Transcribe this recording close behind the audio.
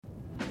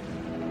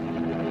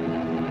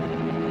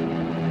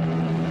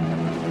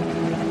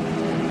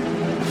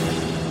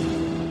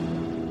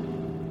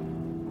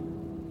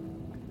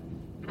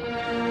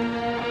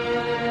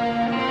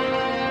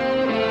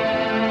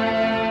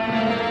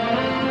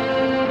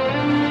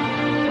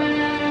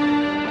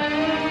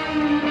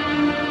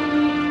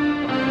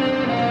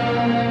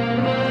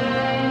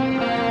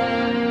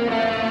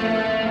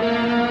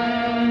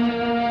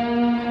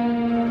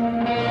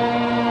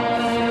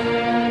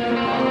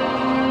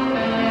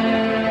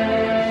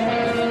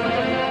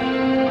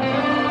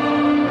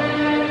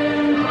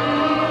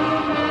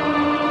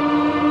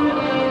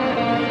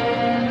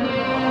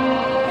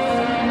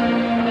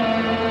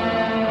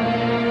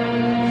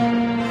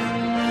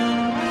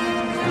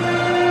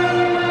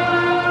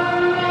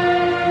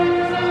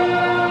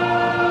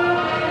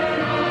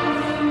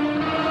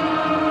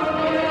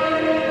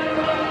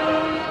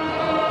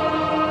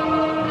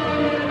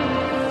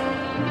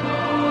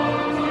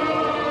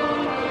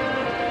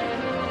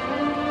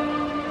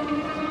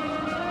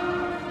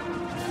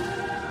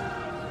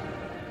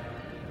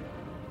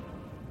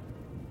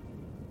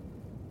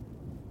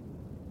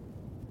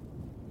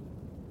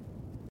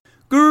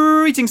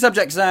Greetings,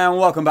 subjects, and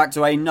welcome back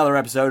to another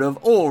episode of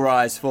All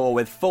Rise 4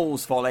 with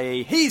Fool's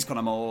Folly. He's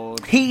Connor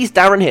Maud. He's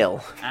Darren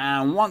Hill.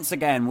 And once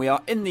again, we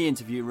are in the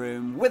interview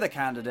room with a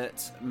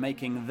candidate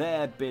making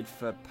their bid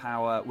for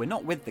power. We're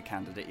not with the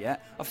candidate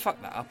yet. I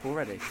fucked that up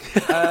already.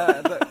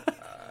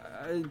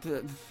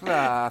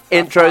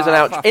 Intros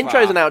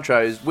and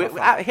outros.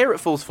 We're here at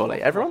Fool's Folly.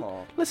 Everyone,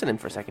 listen in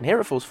for a second. Here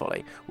at Fool's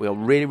Folly, we are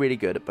really, really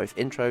good at both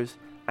intros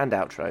and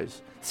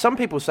outros. Some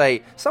people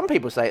say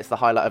it's the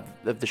highlight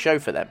of the show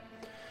for them.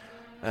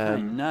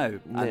 No.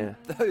 Yeah.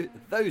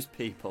 Those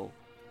people,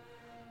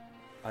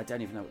 I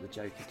don't even know what the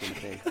joke is going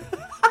to be.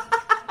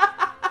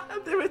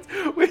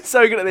 We're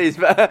so good at these,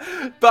 but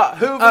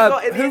who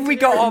have we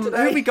got Who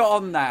have we got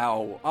on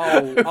now?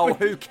 Oh,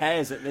 who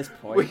cares at this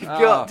point? We've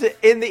got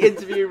in the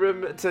interview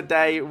room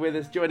today with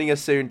us, joining us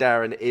soon,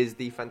 Darren, is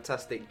the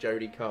fantastic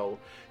Jodie Cole.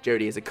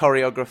 Jodie is a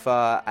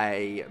choreographer,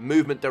 a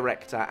movement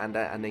director, and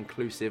an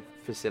inclusive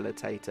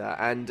facilitator.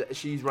 And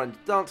she's run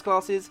dance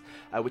classes,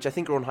 which I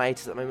think are on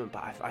hiatus at the moment,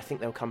 but I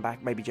think they'll come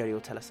back. Maybe Jodie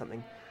will tell us a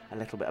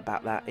little bit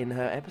about that in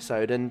her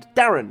episode. And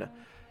Darren,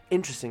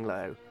 interesting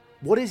though,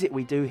 what is it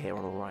we do here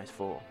on All Rise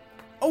 4?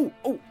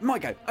 Oh, my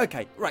go.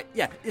 Okay, right,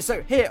 yeah.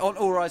 So here on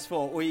All Rise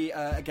 4, we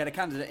get a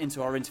candidate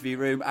into our interview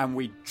room and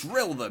we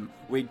drill them.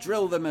 We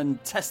drill them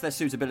and test their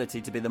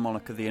suitability to be the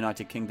monarch of the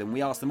United Kingdom.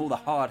 We ask them all the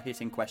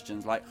hard-hitting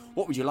questions like,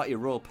 what would you like your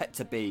royal pet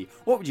to be?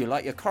 What would you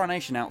like your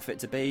coronation outfit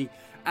to be?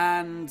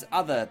 And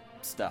other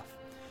stuff.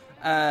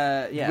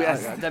 I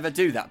never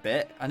do that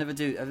bit. I never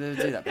do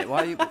that bit.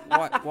 Why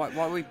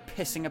are we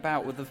pissing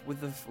about with the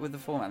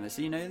format?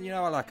 So you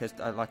know, I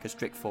like a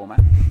strict format.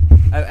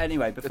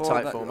 Anyway,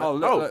 before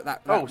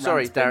format.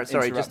 Sorry, Darren.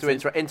 Sorry, just to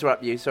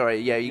interrupt you. Sorry,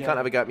 you can't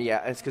have a go at me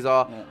yet. It's because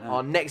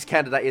our next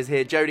candidate is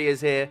here. Jodie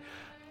is here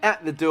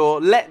at the door.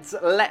 Let's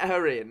let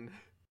her in.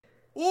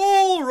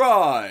 All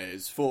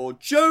rise for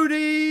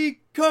Jodie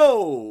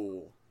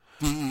Cole.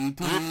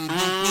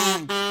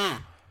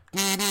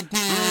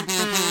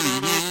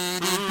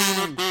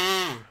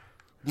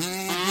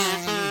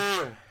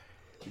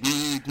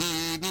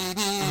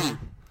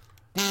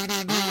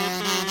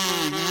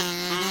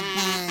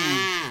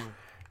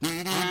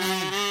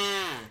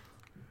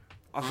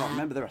 I can't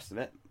remember the rest of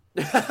it.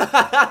 I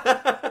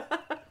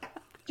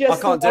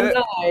can't do it.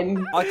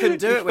 I couldn't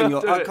do it when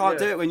you're. I can't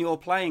do it when you're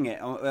playing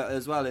it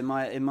as well in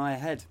my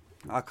head.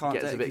 I can't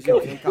do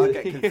it. I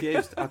get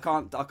confused. I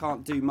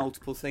can't do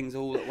multiple things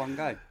all at one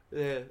go.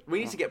 Yeah,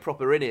 we need to get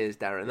proper in-ears,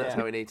 Darren. That's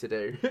what we need to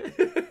do.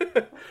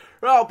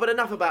 Right, but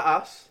enough about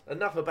us.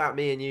 Enough about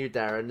me and you,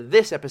 Darren.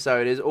 This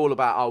episode is all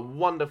about our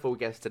wonderful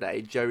guest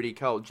today, Jodie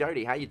Cole.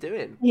 Jodie, how you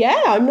doing?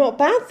 Yeah, I'm not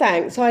bad,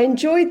 thanks. I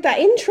enjoyed that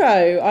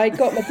intro. I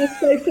got my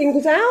disco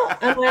fingers out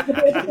and I had a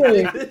bit of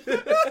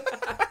food.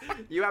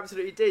 You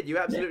absolutely did. You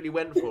absolutely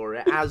went for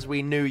it, as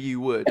we knew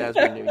you would.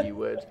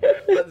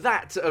 But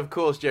that, of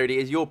course, Jodie,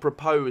 is your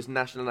proposed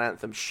national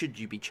anthem should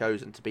you be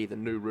chosen to be the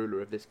new ruler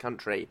of this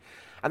country.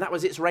 And that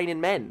was It's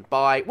Raining Men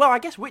by, well, I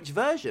guess which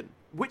version?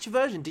 Which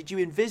version did you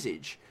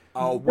envisage?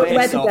 Oh,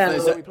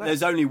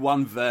 there's only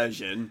one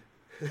version.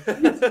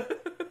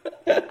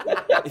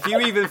 If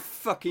you even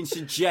fucking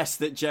suggest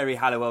that Jerry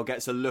Halliwell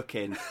gets a look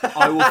in,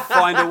 I will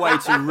find a way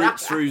to reach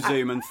through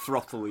Zoom and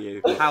throttle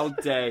you. How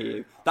dare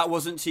you? That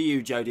wasn't to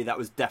you, Jodie. That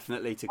was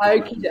definitely to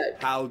Connor.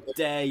 How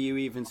dare you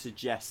even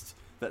suggest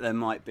that there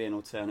might be an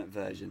alternate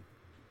version?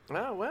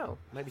 Oh, well,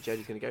 maybe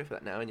Jodie's going to go for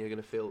that now and you're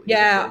going to feel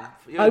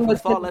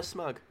far less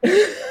smug.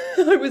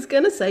 I was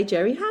going to say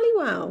Jerry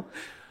Halliwell.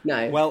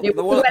 No. Well,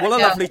 what a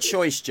lovely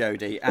choice,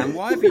 Jodie. And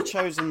why have you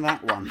chosen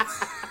that one?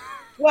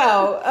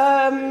 Well,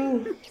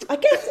 I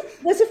guess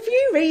there's a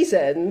few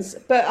reasons,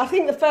 but I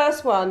think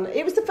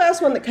it was the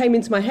first one that came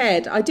into my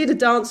head. I did a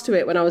dance to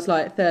it when I was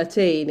like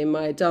 13 in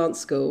my dance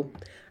school,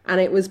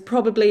 and it was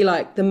probably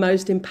like the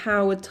most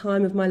empowered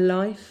time of my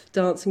life,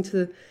 dancing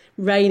to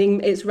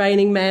It's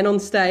Raining Men on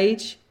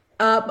stage.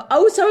 So I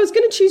was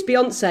going to choose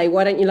Beyonce,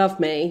 Why Don't You Love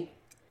Me?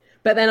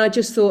 But then I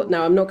just thought,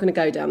 no, I'm not going to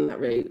go down that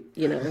route,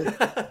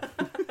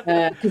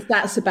 because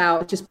that's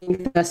about just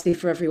being thirsty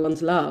for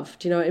everyone's love.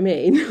 Do you know what I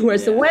mean?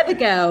 Whereas the Weather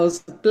Girls,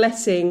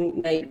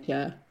 blessing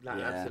nature.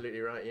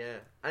 Absolutely right, yeah.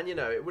 And,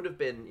 it would have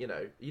been, you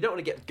don't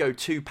want to go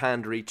too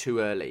pandery too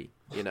early,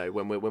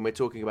 when we're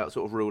talking about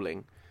sort of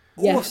ruling.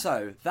 Yeah.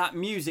 Also, that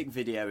music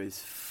video is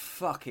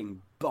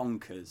fucking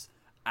bonkers.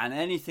 And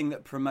anything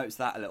that promotes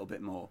that a little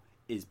bit more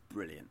is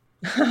brilliant.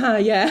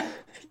 Yeah.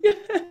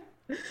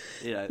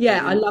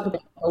 I love a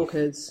bit of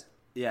bonkers.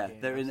 Yeah,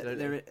 they're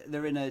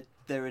in a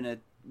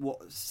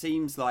what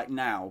seems like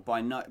now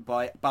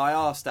by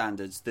our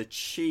standards the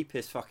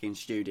cheapest fucking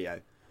studio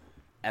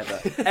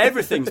ever.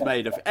 Everything's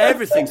made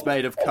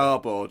of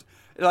cardboard.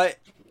 Like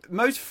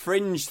most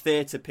fringe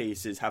theatre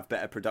pieces have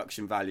better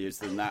production values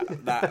than that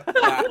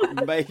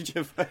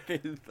major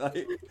fucking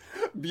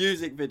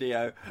music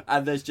video,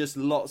 and there's just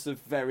lots of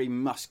very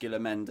muscular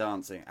men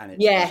dancing, and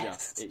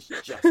it's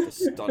just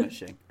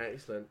astonishing.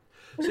 Excellent.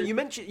 So you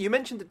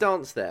mentioned the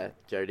dance there,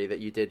 Jodie, that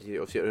you did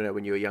obviously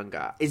when you were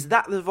younger. Is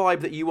that the vibe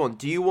that you want?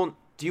 Do you want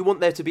Do you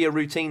want there to be a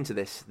routine to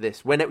this?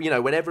 When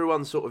when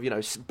everyone's sort of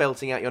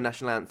belting out your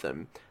national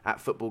anthem at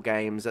football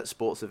games, at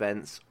sports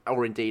events,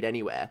 or indeed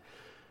anywhere,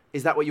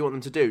 is that what you want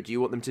them to do? Do you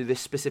want them to do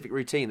this specific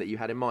routine that you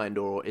had in mind,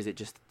 or is it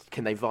just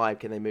can they vibe,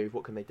 can they move,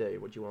 what can they do?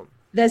 What do you want?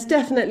 There's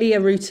definitely a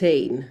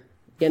routine,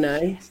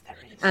 Yes, there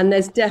is. and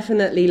there's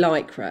definitely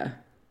lycra.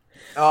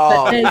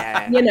 Oh, But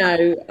yeah.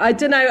 I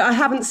don't know. I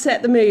haven't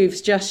set the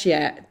moves just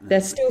yet.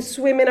 They're still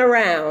swimming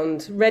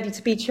around, ready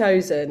to be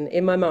chosen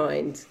in my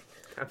mind.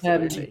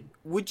 Absolutely.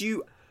 Would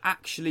you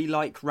actually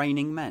like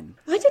Raining Men?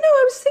 I don't know.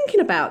 I was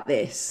thinking about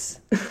this.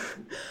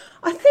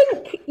 I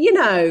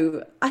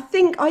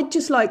think I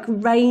just like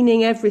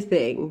raining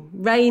everything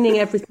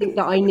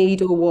that I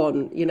need or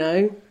want,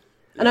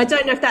 And I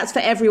don't know if that's for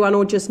everyone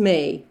or just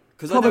me.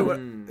 Because I was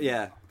going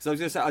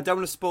to say, I don't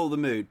want to spoil the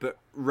mood, but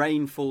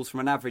rain falls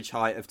from an average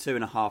height of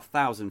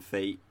 2,500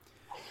 feet.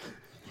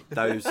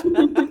 Those,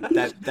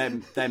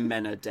 them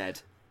men are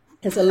dead.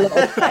 There's a lot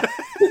of...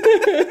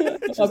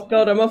 Oh,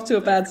 God, I'm off to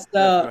a bad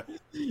start.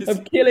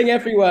 I'm killing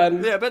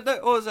everyone. Yeah, but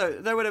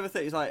also, no one ever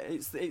thinks, like,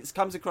 it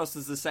comes across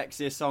as the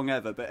sexiest song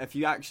ever, but if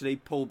you actually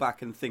pull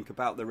back and think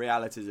about the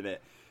realities of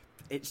it,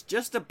 it's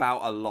just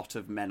about a lot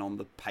of men on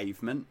the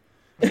pavement.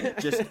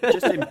 Just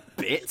in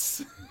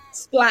bits.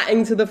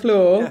 Splatting to the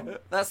floor. Yeah,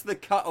 that's the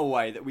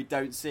cutaway that we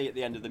don't see at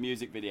the end of the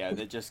music video.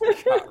 They're just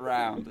cut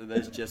round and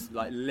there's just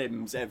like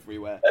limbs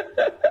everywhere.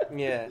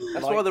 Yeah,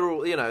 that's why they're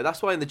all.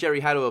 That's why in the Jerry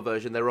Halliwell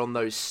version they're on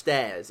those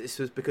stairs. It's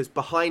just because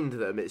behind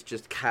them it's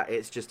just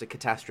a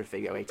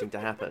catastrophe waiting to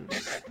happen.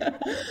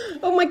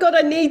 Oh my God,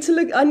 I need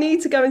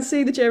to go and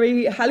see the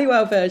Jerry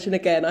Halliwell version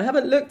again. I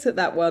haven't looked at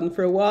that one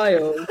for a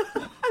while.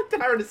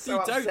 Darren is so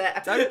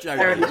upset. Don't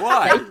Jodie.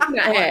 Why?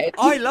 I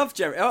Hey. love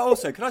Jerry.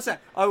 Also, can I say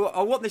I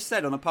want this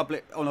said on a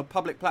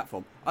public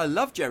platform. I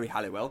love Jerry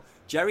Halliwell.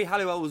 Jerry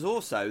Halliwell was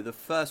also the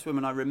first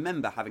woman I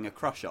remember having a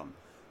crush on.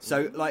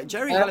 So, like,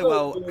 Jerry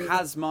Halliwell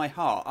has my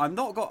heart.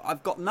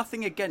 I've got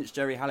nothing against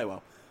Jerry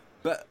Halliwell,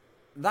 but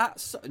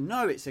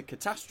it's a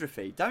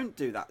catastrophe. Don't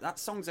do that. That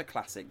song's a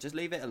classic. Just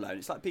leave it alone.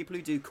 It's like people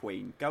who do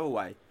Queen. Go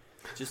away.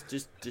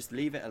 Just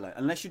leave it alone.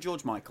 Unless you're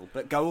George Michael,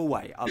 but go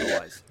away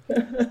otherwise.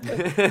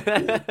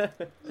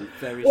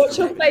 What's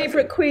your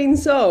favourite Queen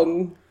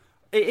song?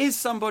 It is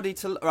Somebody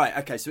to... Right,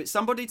 okay, so it's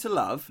Somebody to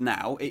Love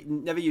now. It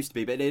never used to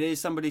be, but it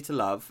is Somebody to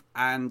Love.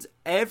 And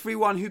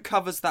everyone who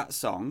covers that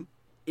song,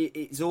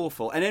 it's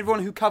awful. And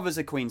everyone who covers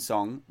a Queen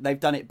song, they've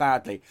done it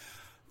badly.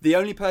 The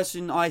only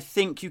person I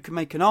think you can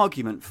make an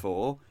argument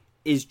for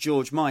is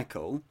George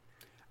Michael.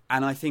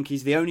 And I think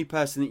he's the only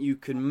person that you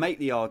can make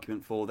the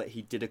argument for that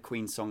he did a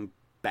Queen song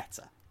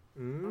better.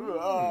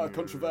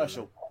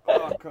 Controversial.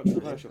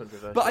 Controversial.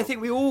 But I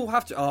think we all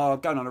have to... I'm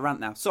going on a rant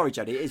now. Sorry,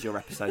 Jodie, it is your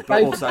episode,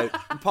 but also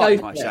part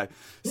of my show.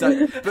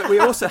 So, but we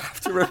also have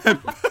to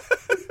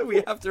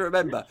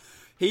remember...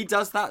 he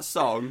does that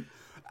song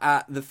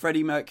at the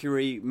Freddie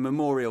Mercury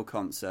Memorial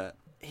Concert.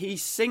 He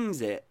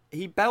sings it.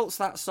 He belts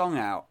that song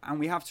out. And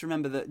we have to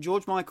remember that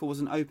George Michael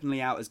wasn't openly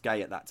out as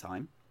gay at that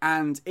time.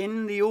 And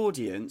in the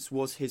audience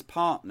was his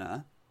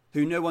partner,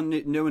 who no one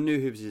knew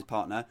who was his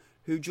partner,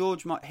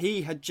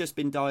 he had just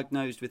been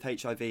diagnosed with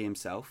HIV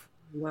himself.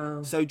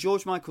 Wow. So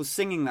George Michael's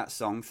singing that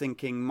song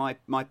thinking,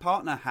 my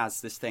partner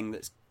has this thing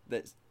that's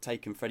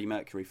taken Freddie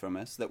Mercury from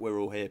us, that we're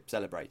all here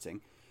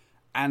celebrating,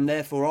 and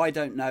therefore I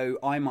don't know,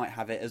 I might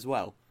have it as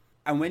well.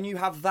 And when you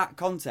have that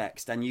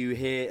context and you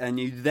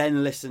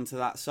then listen to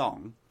that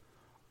song,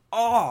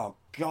 oh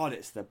God,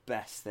 it's the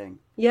best thing.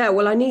 Yeah,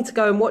 well, I need to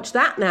go and watch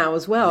that now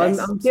as well. Yes.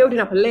 I'm building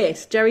up a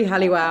list. Jerry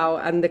Halliwell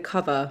and the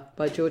cover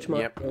by George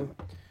Michael.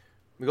 Yep.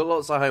 We've got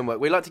lots of homework.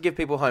 We like to give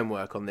people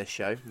homework on this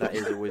show. That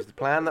is always the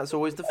plan. That's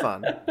always the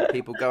fun.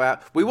 People go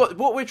out. What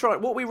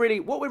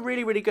we're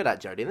really good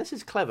at, Jodie, and this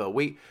is clever.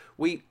 We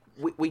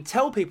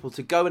tell people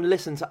to go and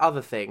listen to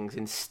other things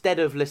instead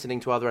of listening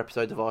to other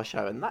episodes of our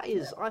show, and I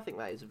think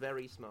that is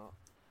very smart.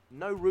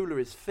 No ruler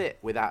is fit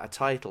without a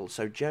title.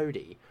 So,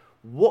 Jodie,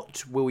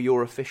 what will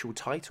your official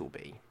title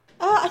be?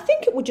 I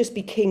think it will just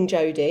be King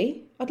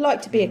Jodie. I'd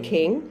like to be a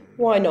king.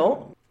 Why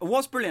not?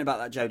 What's brilliant about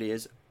that, Jodie,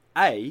 is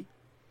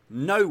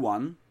no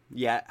one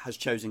yet has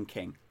chosen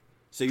king.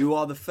 So you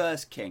are the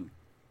first king.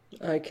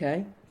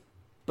 Okay.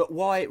 But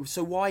why?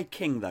 So why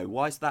king though?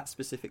 Why is that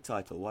specific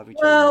title? Why have we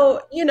chosen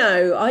Well,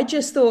 I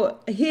just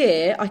thought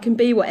here I can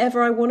be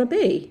whatever I want to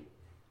be.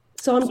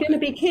 So I'm going to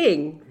be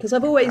king because I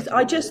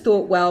just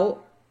thought,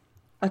 well,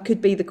 I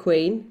could be the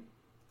queen,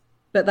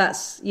 but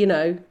that's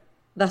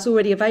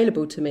already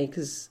available to me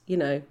because,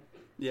 I'm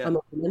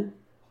a woman.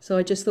 So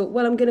I just thought,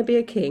 well, I'm going to be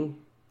a king.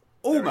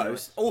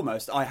 Almost.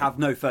 I have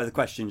no further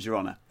questions, Your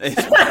Honour.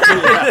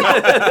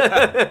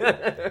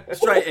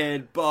 Straight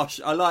in, bosh.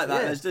 I like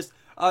that. Yeah.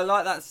 I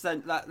like that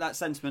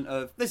sentiment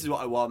of this is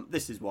what I want.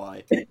 This is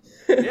why.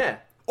 Yeah.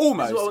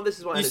 Almost. This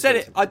is what you said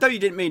it. I know you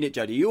didn't mean it,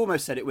 Jodie. You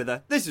almost said it with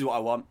a "This is what I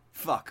want."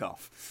 Fuck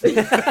off.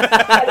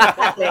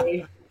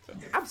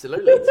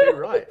 Absolutely, too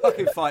right.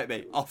 Fucking fight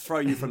me. I'll throw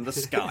you from the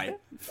sky.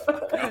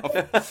 Fuck off.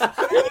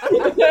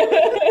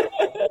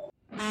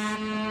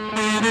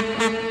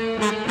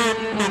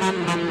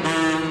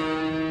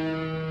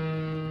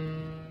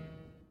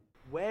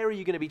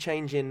 you going to be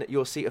changing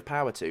your seat of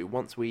power to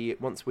once we've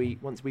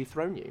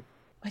thrown you?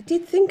 I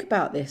did think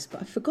about this,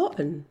 but I've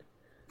forgotten.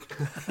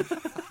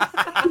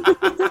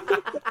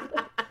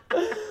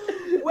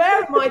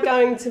 Where am I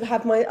going to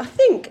have my... I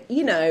think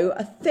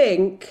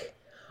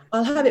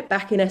I'll have it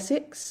back in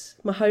Essex,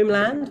 my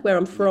homeland, where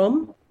I'm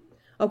from.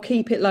 I'll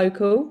keep it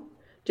local,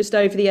 just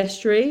over the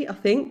estuary, I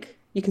think.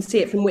 You can see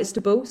it from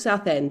Whitstable,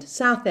 Southend.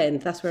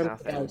 Southend, that's where I'm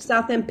going.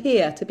 Southend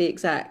Pier, to be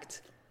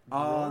exact.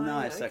 Oh, Right,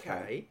 nice.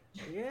 Okay.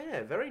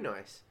 Yeah, very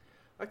nice.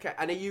 Okay,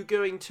 and are you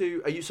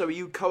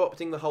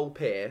co-opting the whole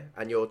pier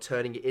and you're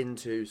turning it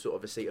into sort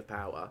of a seat of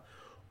power?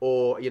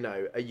 Or,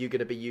 are you going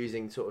to be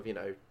using sort of,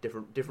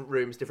 different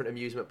rooms, different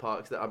amusement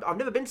parks? I've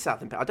never been to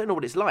Southend Pier. I don't know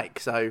what it's like.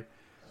 So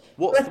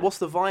what's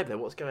the vibe there?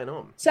 What's going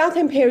on?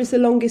 Southend Pier is the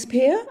longest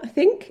pier, I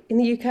think, in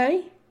the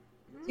UK.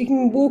 You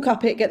can walk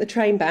up it, get the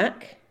train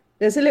back.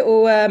 There's a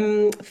little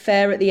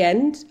fair at the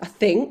end, I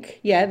think.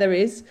 Yeah, there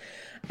is.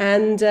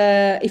 And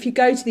if you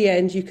go to the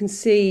end, you can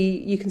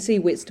see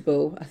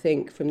Whitstable, I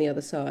think, from the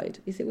other side.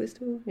 Is it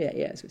Whitstable? Yeah,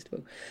 it's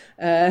Whitstable.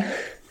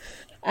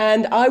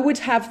 And I would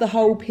have the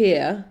whole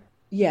pier.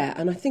 Yeah,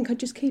 and I think I'd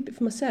just keep it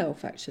for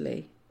myself,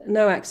 actually.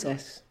 No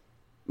access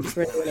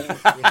for anyone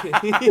else.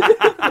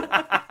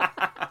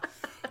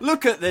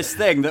 Look at this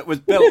thing that was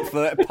built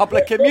for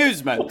public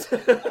amusement.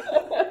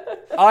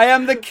 I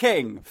am the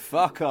king.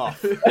 Fuck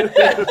off.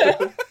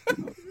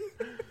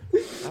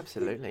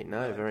 Absolutely,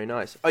 no, very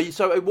nice.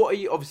 What are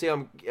you? Obviously,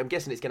 I'm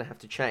guessing it's going to have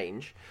to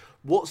change.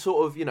 What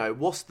sort of,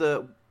 what's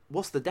the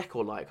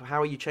decor like?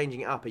 How are you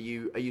changing it up? Are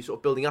you sort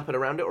of building up and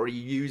around it, or are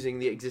you using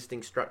the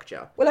existing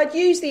structure? Well, I'd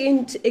use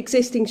the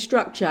existing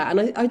structure,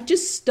 and I'd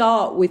just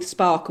start with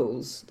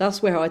sparkles.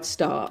 That's where I'd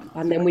start,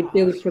 and then we'd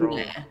build from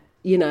there.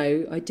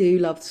 I do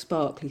love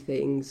sparkly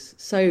things.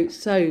 So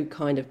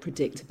kind of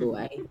predictable,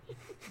 eh?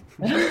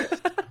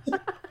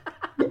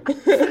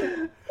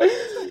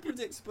 It's not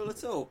predictable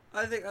at all.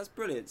 I think that's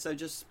brilliant. So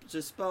just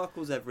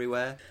sparkles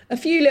everywhere. A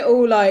few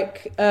little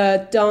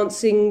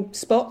dancing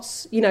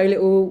spots.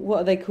 Little,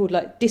 what are they called?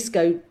 Like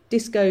disco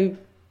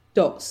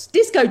dots.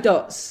 Disco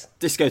dots.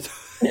 Disco.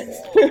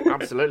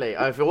 Absolutely.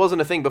 If it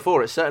wasn't a thing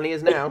before, it certainly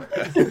is now.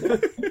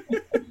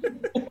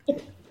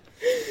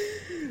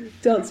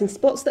 Dancing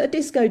spots that are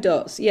disco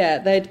dots. Yeah,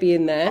 they'd be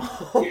in there.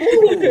 Oh,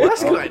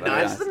 that's quite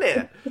nice, isn't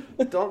it?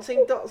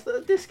 Dancing dots that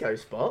are disco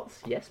spots.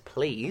 Yes,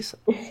 please.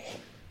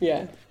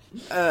 Yeah.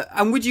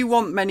 And would you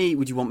want many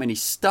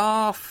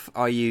staff?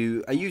 Are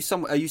you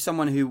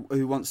someone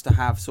who wants to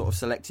have sort of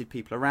selected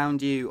people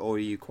around you, or are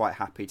you quite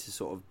happy to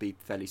sort of be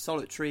fairly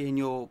solitary in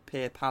your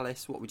pier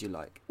palace? What would you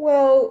like?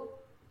 Well,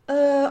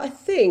 I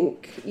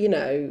think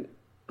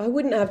I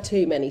wouldn't have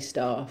too many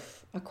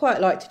staff. I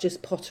quite like to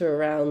just potter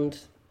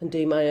around and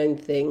do my own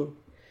thing.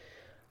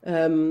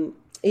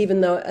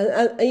 Even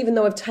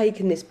though I've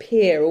taken this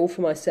pier all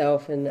for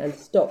myself and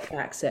stopped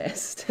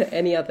access to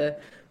any other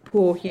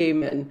poor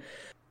human,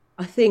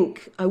 I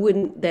think I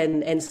wouldn't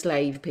then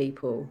enslave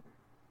people.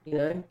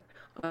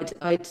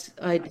 I'd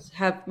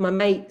have my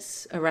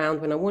mates around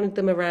when I wanted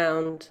them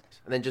around.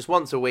 And then just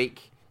once a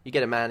week, you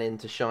get a man in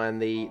to shine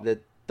the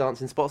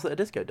dancing spots that are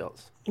disco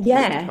dots.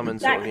 Yeah,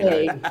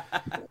 exactly.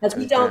 As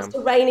we dance to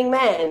Raining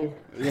Men.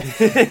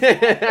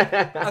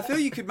 I feel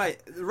you could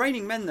make the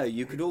Raining Men though.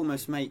 You could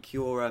almost make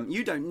your.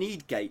 You don't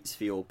need gates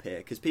for your pier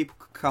because people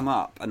could come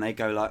up and they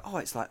go like, "Oh,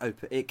 it's like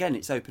open again.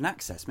 It's open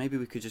access. Maybe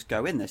we could just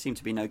go in. There seem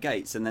to be no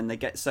gates." And then they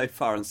get so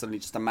far and suddenly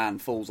just a man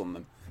falls on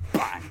them.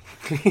 Bang!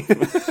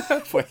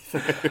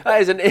 That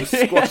is an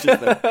squashes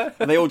them,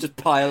 and they all just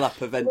pile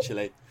up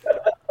eventually.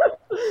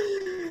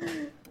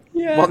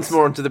 Yes. Once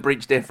more onto the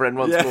breach, dear friend,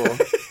 once more.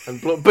 And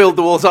build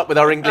the walls up with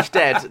our English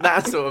dead.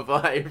 That sort of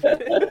vibe.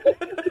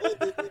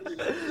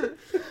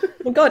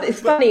 Oh God, it's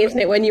funny, isn't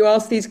it, when you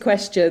ask these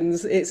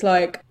questions, it's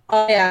like,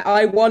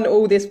 I want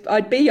all this,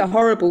 I'd be a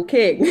horrible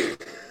king.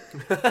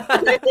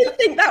 I didn't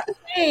think that was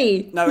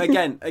me. No,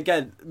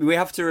 again, we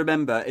have to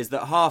remember is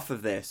that half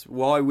of this,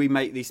 why we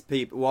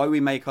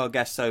make our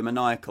guests so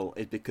maniacal,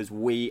 is because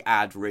we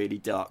add really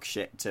dark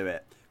shit to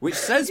it. Which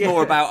says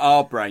more about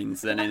our brains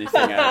than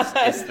anything else.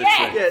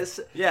 Yes.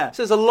 Yeah.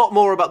 Says a lot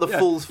more about the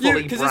Fool's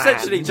Folly because brand.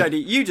 essentially,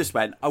 Jodie, you just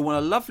went, I want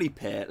a lovely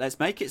pier, let's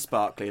make it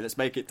sparkly, let's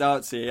make it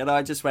dancey. And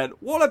I just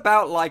went, what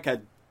about like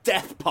a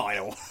death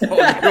pile on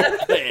your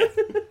pier?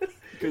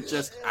 Could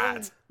just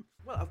add.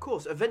 Well, of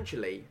course,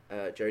 eventually,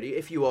 Jodie,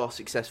 if you are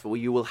successful,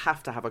 you will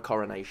have to have a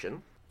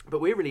coronation. But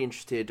we're really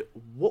interested,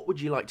 what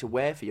would you like to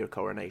wear for your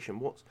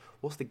coronation?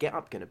 What's the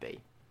get-up going to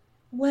be?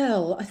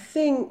 Well, I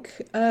think.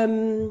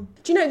 Do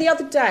you know? The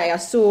other day, I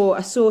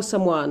saw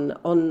someone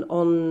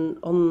online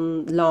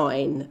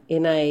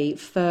in a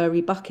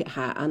furry bucket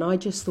hat, and I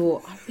just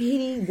thought, I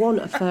really want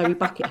a furry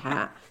bucket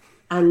hat,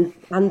 and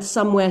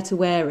somewhere to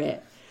wear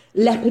it.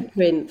 Leopard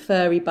print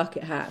furry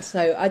bucket hat.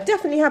 So I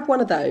definitely have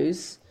one of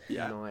those.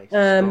 Yeah, nice.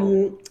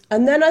 And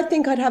then I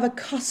think I'd have a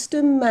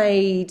custom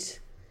made,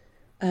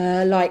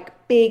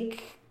 like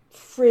big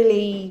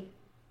frilly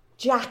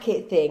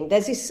jacket thing.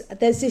 There's this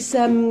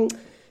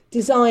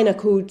designer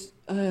called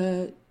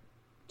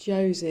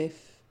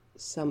Joseph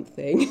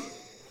something.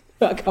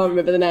 but I can't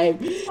remember the name.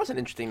 That's an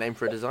interesting name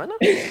for a designer.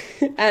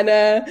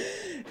 And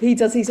he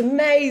does these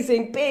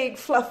amazing, big,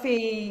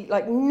 fluffy,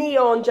 like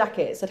neon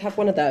jackets. I'd have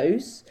one of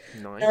those.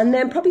 Nice. And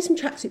then probably some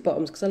tracksuit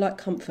bottoms because I like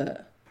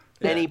comfort.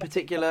 Any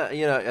particular,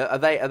 are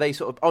they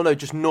sort of? Oh no,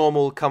 just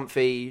normal,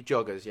 comfy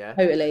joggers. Yeah.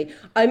 Totally.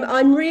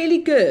 I'm really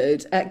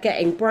good at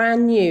getting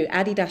brand new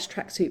Adidas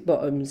tracksuit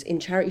bottoms in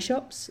charity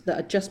shops that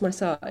are just my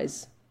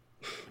size.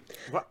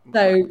 What?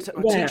 So,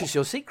 Teach us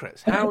your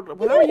secrets. How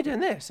are you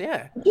doing this?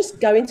 Yeah. Just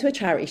go into a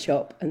charity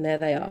shop and there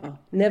they are.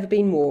 Never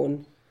been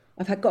worn.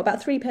 Got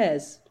about 3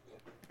 pairs.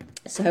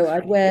 So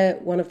I'd wear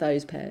one of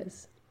those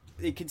pairs.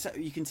 You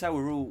can tell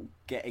we're all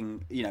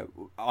getting.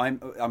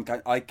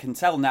 I can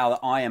tell now that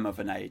I am of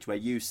an age where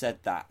you said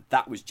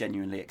that was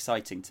genuinely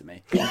exciting to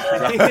me. Yes.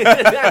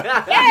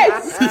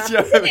 You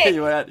know what I mean?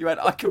 You went.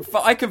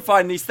 I can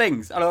find these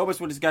things, and I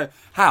almost wanted to go.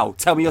 How?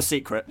 Tell me your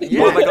secret.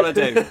 Yeah. What am I going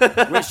to do?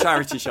 Which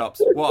charity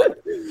shops?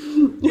 What?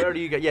 Where do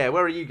you go? Yeah.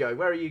 Where are you going?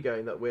 Where are you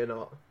going that we're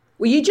not?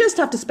 Well, you just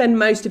have to spend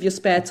most of your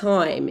spare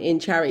time in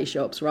charity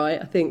shops, right?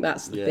 I think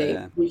that's the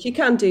thing, which you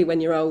can do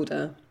when you're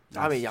older.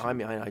 I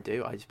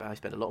do. I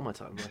spend a lot of my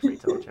time in my free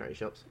time in charity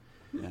shops.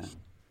 Yeah,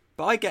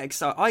 but I get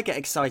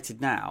excited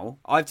now.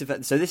 I've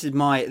developed. So this is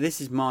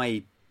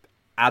my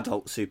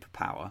adult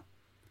superpower.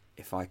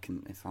 If I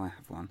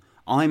have one,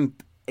 I'm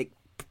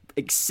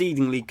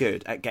exceedingly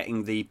good at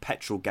getting the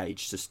petrol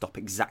gauge to stop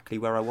exactly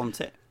where I want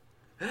it.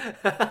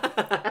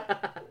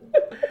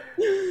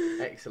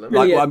 Excellent.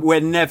 Like we're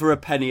never a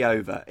penny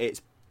over.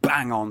 It's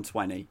bang on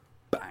 20,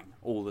 bang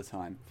all the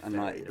time, and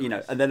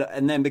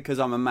and then because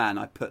I'm a man,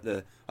 I put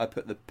the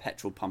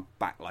petrol pump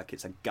back like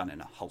it's a gun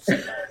in a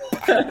holster.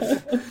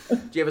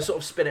 Do you ever sort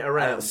of spin it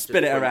around?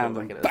 Spin it around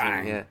and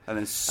bang, yeah. And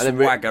then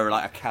swagger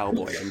like a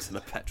cowboy into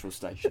the petrol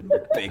station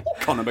with big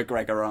Conor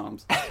McGregor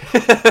arms.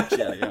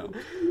 Jelly up.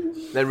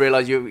 Then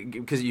realise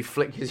because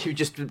you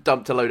just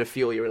dumped a load of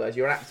fuel, you realise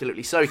you're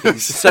absolutely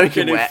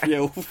soaking wet,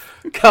 fuel.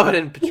 Covered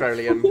in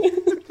petroleum.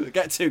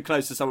 Get too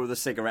close to someone with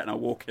a cigarette and I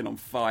walk in on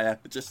fire.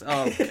 Just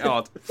oh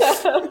god.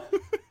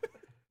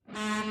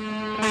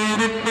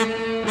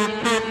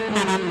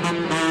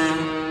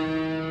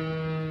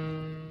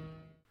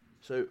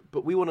 So,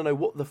 but we want to know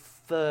what the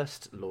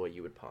first law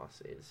you would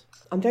pass is.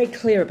 I'm very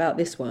clear about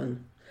this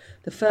one.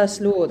 The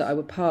first law that I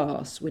would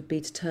pass would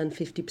be to turn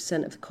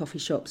 50% of the coffee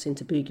shops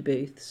into boogie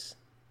booths.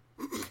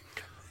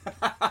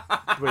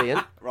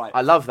 Brilliant. Right.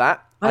 I love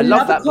that. I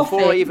love that coffee.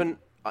 before I even...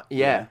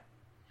 yeah.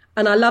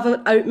 And I love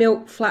an oat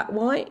milk flat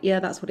white. Yeah,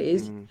 that's what it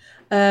is.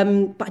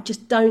 But I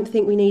just don't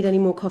think we need any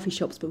more coffee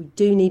shops, but we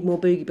do need more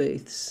boogie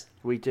booths.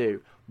 We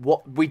do.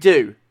 We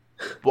do.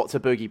 What's a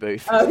boogie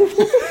booth?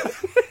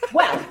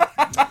 Well,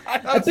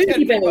 a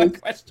boogie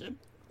booth. Question.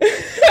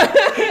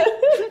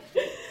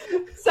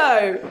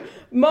 So,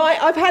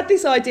 I've had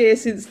this idea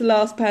since the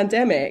last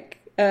pandemic.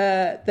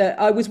 That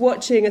I was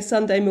watching a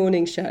Sunday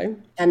morning show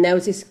and there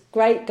was this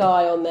great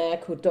guy on there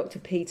called Dr.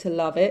 Peter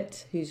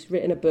Lovett, who's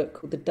written a book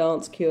called The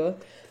Dance Cure,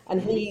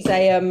 and he's he's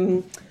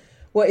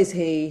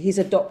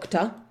a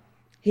doctor.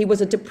 He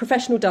was a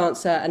professional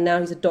dancer and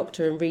now he's a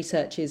doctor and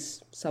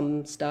researches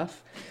some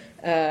stuff,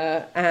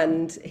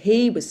 and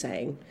he was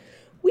saying,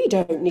 we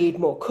don't need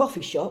more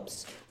coffee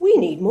shops, we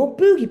need more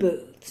boogie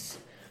booths.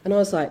 And I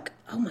was like,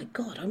 oh my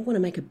god, I want to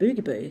make a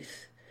boogie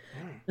booth.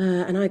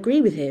 And I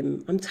agree with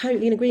him. I'm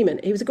totally in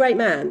agreement. He was a great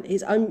man.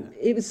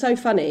 It was so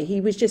funny.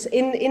 He was just,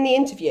 in the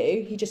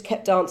interview, he just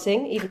kept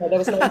dancing, even though there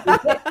was no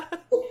music.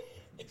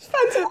 It's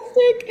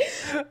fantastic.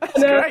 That's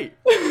great.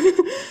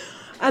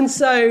 And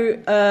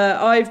so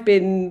I've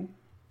been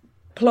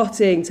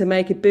plotting to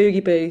make a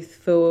boogie booth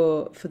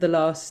for the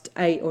last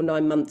 8 or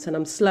 9 months, and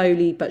I'm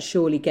slowly but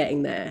surely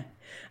getting there.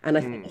 And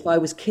I think if I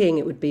was king,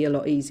 it would be a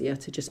lot easier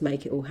to just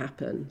make it all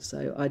happen.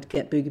 So I'd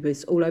get boogie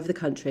booths all over the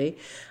country.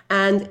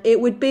 And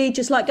it would be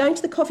just like going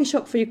to the coffee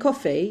shop for your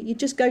coffee. You'd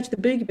just go to the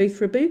boogie booth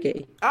for a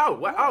boogie.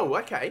 Oh,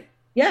 okay.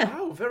 Yeah.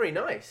 Oh, very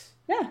nice.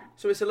 Yeah.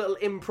 So it's a little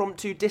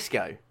impromptu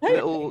disco.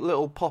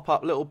 Little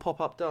pop-up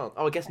dance.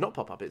 Oh, I guess not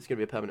pop-up. It's going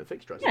to be a permanent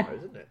fixture, I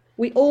suppose, isn't it?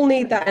 We all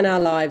need that in our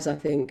lives, I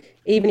think.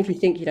 Even if you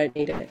think you don't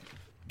need it.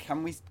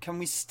 Can we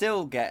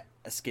still get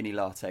a skinny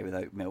latte with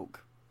oat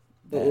milk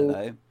there,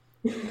 though?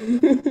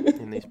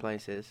 In these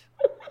places.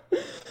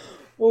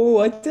 Oh,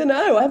 I don't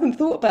know. I haven't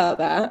thought about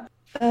that.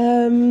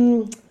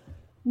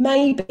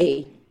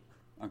 Maybe.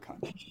 Okay.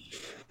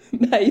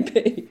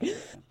 Maybe.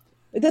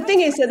 The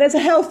thing is that there's a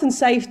health and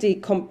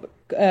safety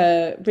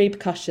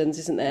repercussions,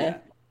 isn't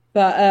there?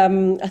 But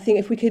I think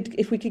if we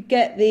could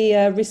get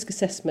the risk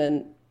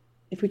assessment,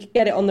 if we could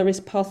get it on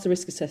past the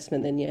risk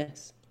assessment, then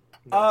yes.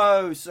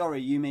 Oh, sorry.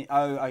 You mean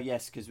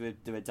yes, because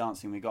we're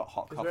dancing. We got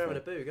hot coffee. We're having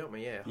a boog, aren't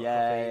we? Yeah.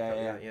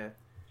 Yeah.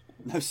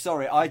 No,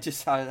 sorry. No,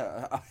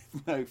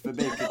 for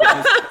me,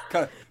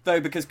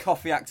 because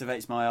coffee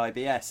activates my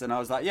IBS, and I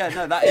was like, yeah,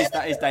 no, that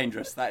is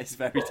dangerous. That is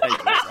very dangerous.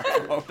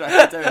 What would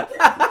I be doing?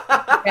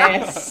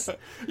 Yes.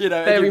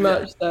 Very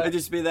much so.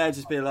 Just be there,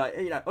 just be like,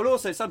 and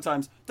also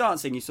sometimes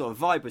dancing, you sort of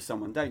vibe with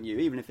someone, don't you?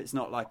 Even if it's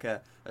not like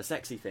a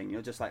sexy thing,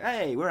 you're just like,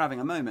 hey, we're having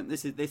a moment.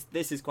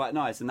 This is quite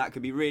nice, and that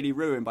could be really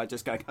ruined by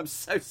just going, I'm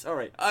so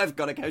sorry, I've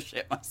got to go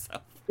shit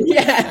myself.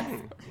 Yeah.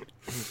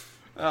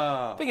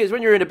 Thing is,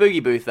 when you're in a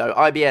boogie booth, though,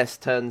 IBS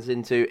turns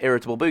into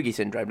irritable boogie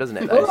syndrome, doesn't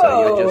it?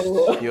 Though?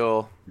 So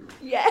you're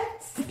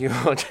Yes.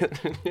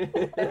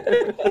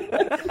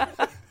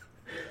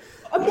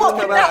 And what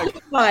would that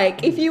look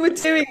like if you were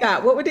doing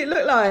that? What would it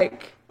look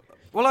like?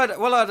 Well, I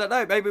don't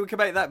know. Maybe we can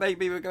make that.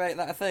 Maybe we can make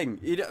that a thing.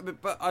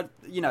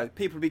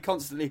 People would be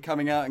constantly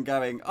coming out and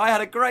going, "I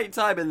had a great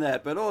time in there,"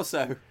 but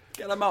also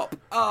get them up.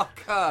 Oh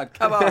God,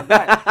 come on,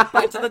 back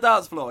to the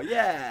dance floor.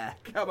 Yeah,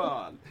 come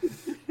on.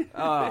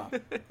 I'm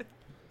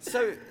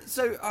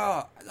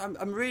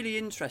really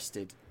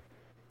interested.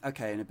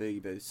 Okay, in a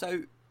boogie booth.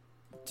 So,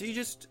 do you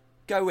just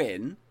go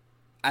in,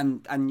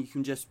 and you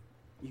can just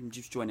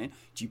join in?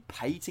 Do you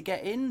pay to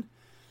get in?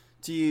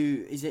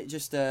 Is it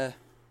just a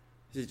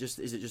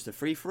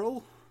free for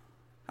all?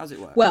 How's it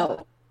work?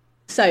 Well,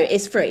 so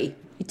it's free.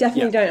 You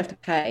definitely don't have to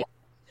pay.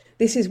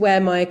 This is where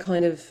my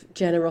kind of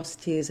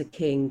generosity as a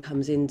king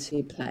comes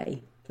into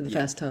play for the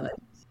first time.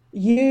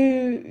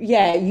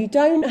 You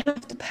don't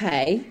have to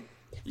pay.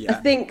 Yeah. I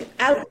think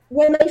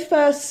when they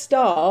first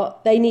start,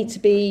 you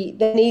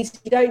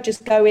don't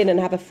just go in and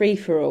have a free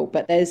for all,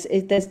 but there's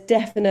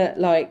definite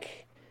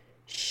like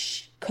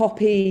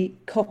copy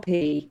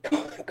me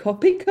kind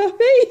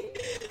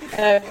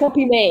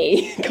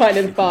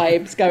of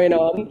vibes going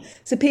on,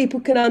 so people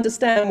can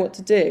understand what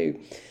to do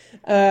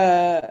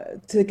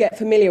to get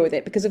familiar with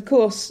it, because of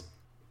course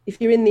if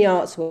you're in the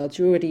arts world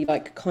you're already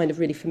like kind of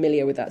really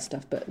familiar with that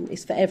stuff, but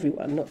it's for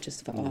everyone, not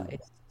just for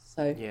artists.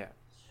 So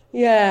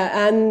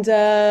and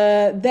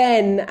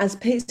then as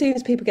soon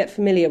as people get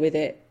familiar with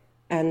it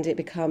and it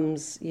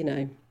becomes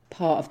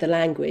part of the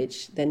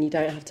language, then you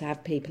don't have to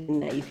have people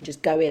in there. You can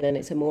just go in and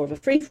it's more of a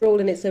free for all,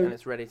 and it's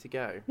ready to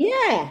go.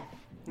 Yeah.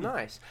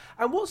 Nice.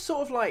 And what's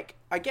sort of like,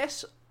 I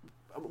guess,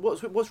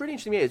 what's really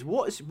interesting to me is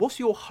what's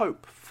your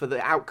hope for the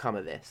outcome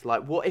of this?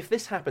 Like, what if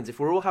this happens? If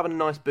we're all having a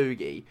nice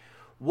boogie,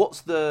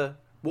 what are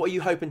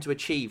you hoping to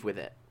achieve with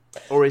it?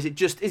 Or is it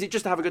just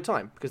to have a good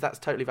time? Because that's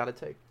totally valid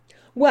too.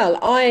 Well,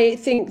 I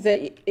think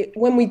that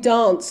when we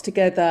dance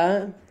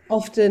together,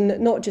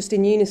 often not just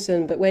in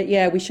unison, but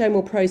we show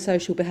more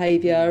pro-social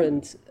behaviour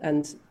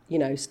and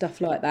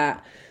stuff like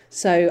that.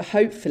 So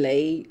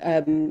hopefully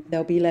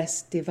there'll be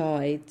less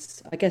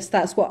divides. I guess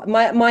that's what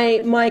my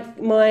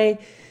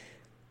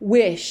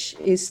wish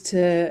is,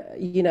 to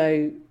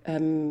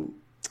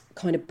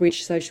kind of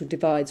bridge social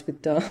divides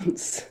with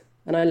dance.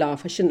 And I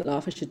laugh. I shouldn't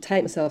laugh. I should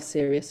take myself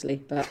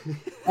seriously. But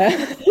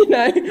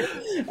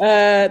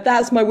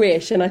that's my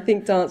wish, and I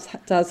think dance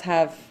does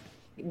have.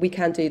 We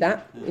can do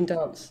that in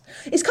dance.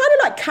 It's kind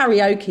of like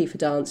karaoke for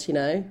dance,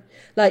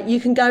 like you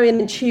can go in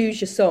and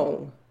choose your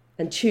song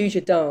and choose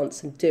your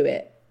dance and do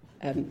it.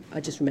 I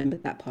just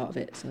remembered that part of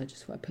it, so I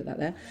just thought I'd put that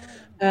there.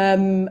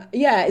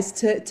 It's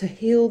to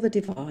heal the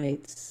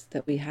divides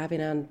that we have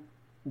in our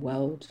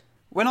world.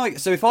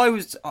 If I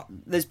was,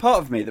 there's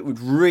part of me that would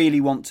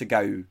really want to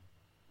go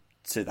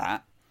to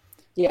that.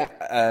 Yeah.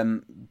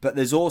 But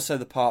there's also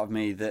the part of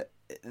me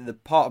the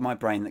part of my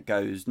brain that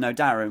goes, no,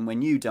 Darren,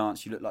 when you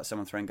dance, you look like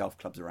someone throwing golf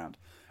clubs around.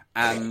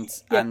 And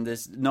and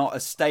there's not a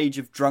stage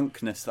of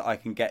drunkenness that I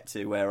can get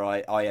to where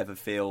I ever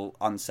feel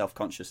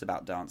unself-conscious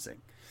about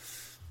dancing.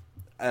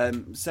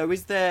 So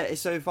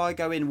if I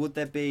go in,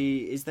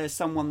 is there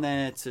someone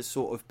there to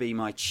sort of be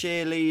my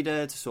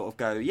cheerleader, to sort of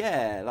go,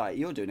 yeah, like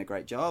you're doing a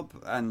great job,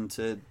 and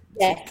to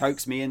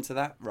coax me into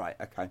that? Right,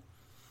 okay.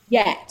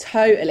 Yeah,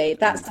 totally.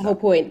 That's the whole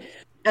point.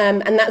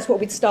 And that's what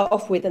we'd start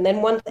off with. And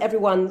then once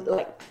everyone,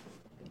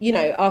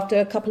 after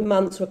a couple of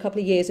months or a couple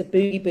of years of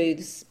boogie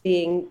booths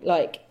being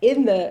like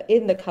in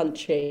the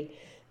country,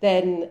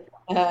 then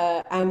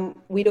and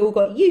we'd all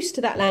got used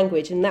to that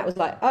language, and that was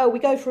like, oh, we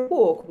go for a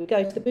walk, we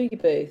go to the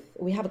boogie booth,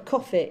 we have a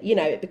coffee,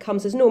 it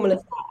becomes as normal as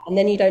that, and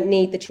then you don't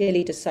need the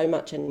cheerleaders so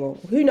much anymore.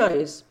 Who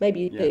knows? Maybe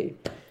you do,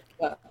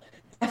 but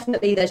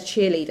definitely there's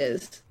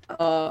cheerleaders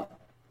are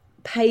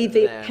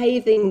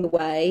paving the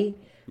way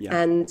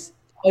and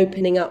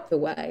opening up the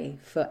way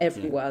for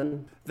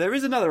everyone. There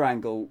is another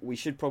angle we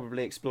should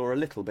probably explore a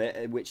little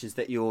bit, which is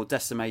that you're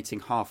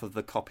decimating half of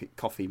the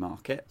coffee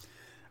market.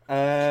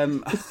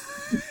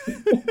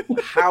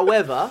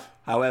 However,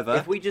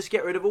 if we just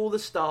get rid of all the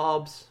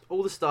Starbs,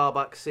 all the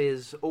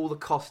Starbuckses, all the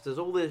Costas,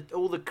 all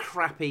the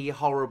crappy,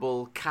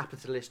 horrible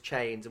capitalist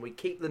chains, and we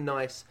keep the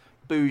nice,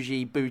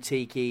 bougie,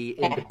 boutiquey,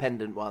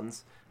 independent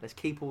ones. Let's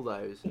keep all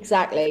those.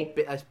 Exactly.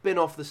 Spin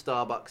off the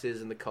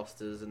Starbuckses and the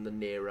Costas and the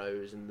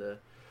Neros and the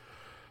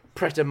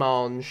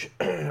Pret-a-Manger.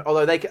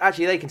 Although they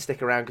can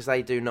stick around because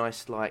they do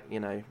nice,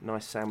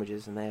 nice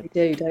sandwiches, and they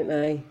do, don't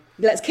they?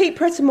 Let's keep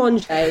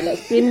Pret-a-Manger.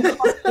 Let's bin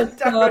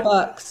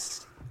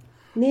Starbucks.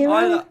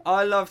 Nero.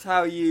 I loved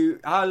how you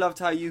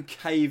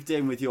caved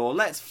in with your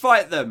let's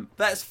fight them.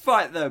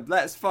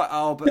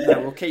 Oh, but no,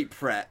 we'll keep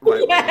Pret.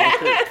 We'll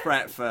keep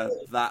Pret for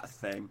that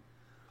thing.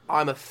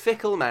 I'm a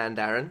fickle man,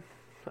 Darren.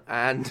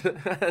 and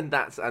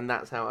that's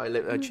how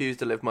I choose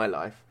to live my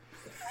life.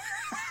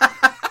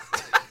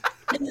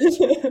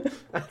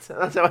 That's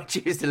how I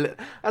choose to live.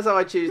 That's how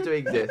I choose to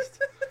exist.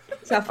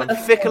 I'm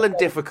fickle and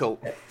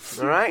difficult.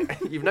 All right,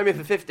 you've known me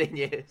for 15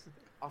 years.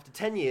 After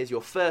 10 years,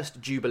 your first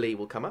Jubilee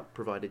will come up,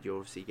 provided you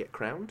obviously get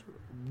crowned.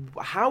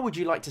 How would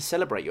you like to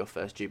celebrate your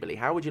first Jubilee?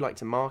 How would you like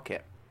to mark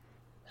it?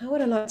 How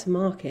would I like to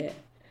mark it?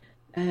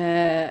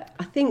 I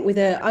think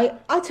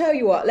I tell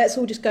you what, let's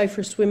all just go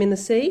for a swim in the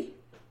sea.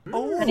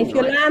 Oh, and if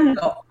you're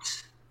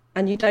landlocked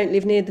and you don't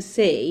live near the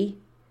sea,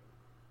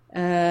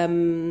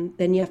 then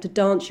you have to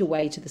dance your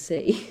way to the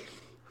sea.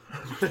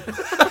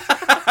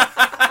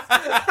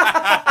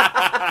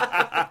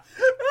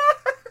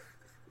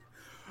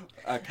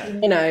 Okay.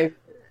 You know,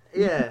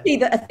 Yeah. see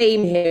that a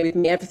theme here with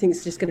me.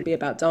 Everything's just going to be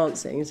about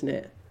dancing, isn't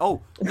it?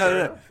 Oh,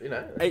 no. You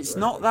know, It's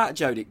not that,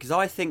 Jodie, because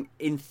I think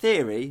in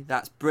theory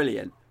that's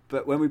brilliant.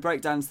 But when we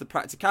break down to the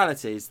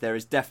practicalities, there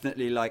is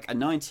definitely like a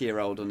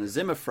 90-year-old on a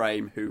Zimmer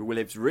frame who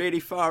lives really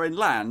far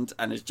inland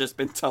and has just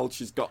been told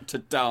she's got to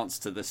dance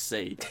to the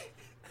sea.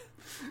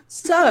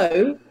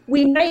 So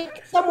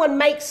someone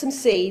makes some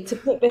sea to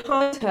put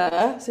behind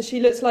her, so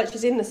she looks like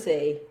she's in the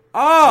sea.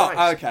 Oh,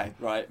 Nice. okay,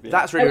 right. Yeah.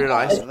 That's really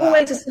nice. There's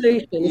always a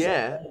solution. isn't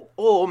Yeah. there?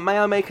 Or may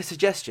I make a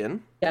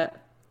suggestion? Yeah.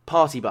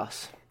 Party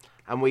bus.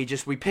 And we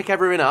pick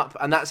everyone up,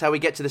 and that's how we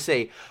get to the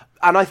sea.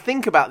 And I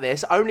think about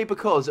this only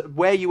because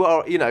where you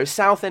are,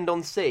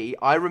 Southend-on-Sea,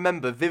 I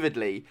remember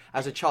vividly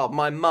as a child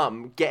my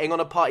mum getting on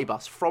a party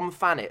bus from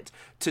Thanet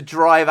to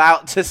drive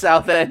out to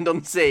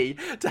Southend-on-Sea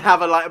to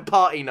have a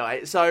party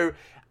night. So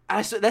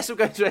let's all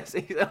go to a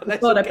sea.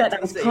 God, I bet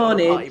that was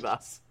carnage. Party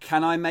bus.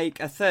 Can I make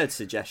a third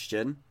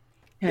suggestion?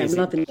 Yeah, I'm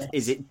loving this.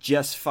 Is it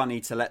just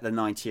funny to let the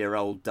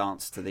 90-year-old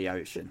dance to the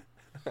ocean?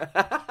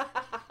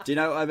 Do you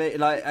know what I mean?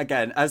 Like,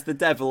 again, as the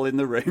devil in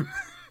the room.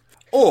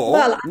 Or,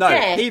 Well, no,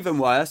 yes. even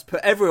worse, put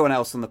everyone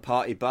else on the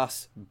party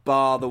bus,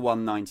 bar the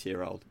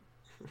 90-year-old.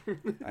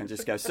 And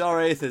just go,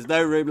 sorry, there's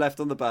no room left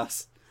on the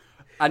bus.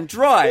 And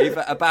drive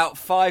at about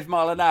 5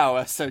 miles an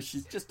hour, so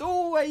she's just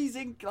always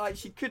in, like,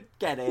 she could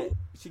get it.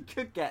 She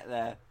could get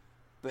there.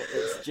 But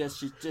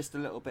she's just a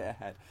little bit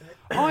ahead.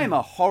 I'm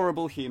a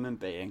horrible human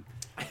being.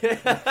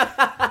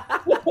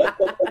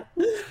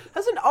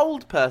 Has an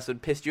old person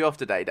pissed you off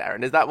today,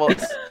 Darren? Is that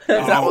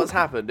what's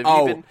happened?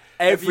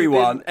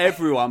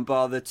 Everyone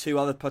bar the 2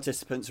 other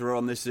participants who are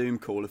on this Zoom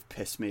call have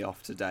pissed me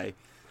off today.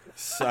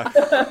 So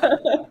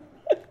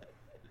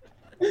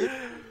it's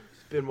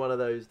been one of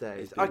those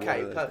days.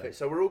 Okay, perfect.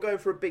 So we're all going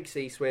for a big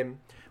sea swim.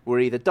 We're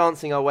either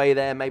dancing our way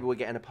there, maybe we're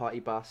getting a party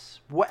bus.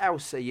 What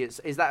else are you?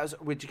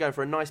 Would you go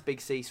for a nice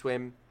big sea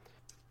swim?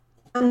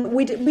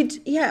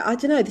 Yeah, I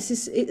don't know.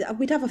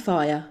 We'd have a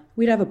fire.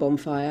 We'd have a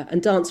bonfire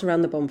and dance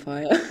around the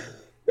bonfire.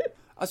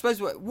 I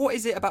suppose what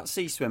is it about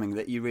sea swimming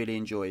that you really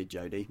enjoyed,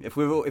 Jodie?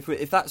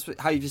 If that's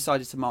how you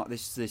decided to mark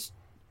this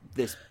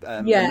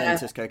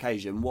momentous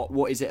occasion,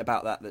 what is it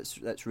about that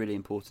that's really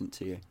important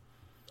to you?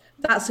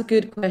 That's a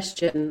good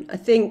question. I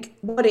think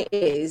what it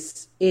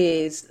is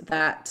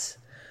that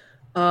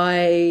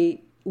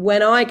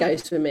when I go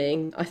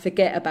swimming, I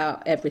forget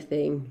about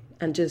everything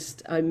and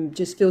just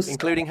feel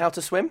Including how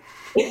to swim?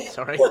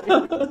 Sorry.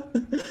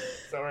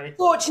 Sorry.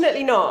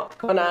 Fortunately not,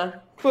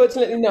 Connor.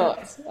 Fortunately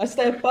not. I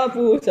stay above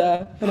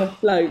water and I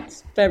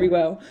float very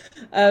well.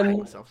 I hate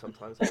myself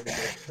sometimes. There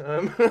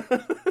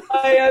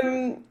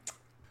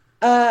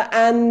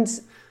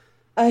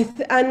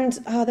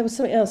was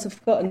something else I've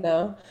forgotten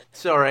now.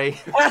 Sorry.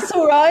 That's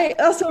all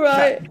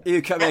right.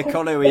 You come here,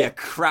 Connor, with your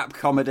crap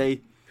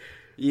comedy.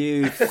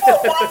 You.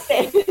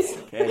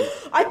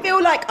 I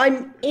feel like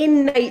I'm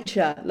in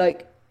nature,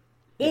 like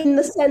in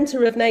the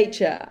centre of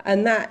nature,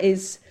 and that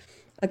is,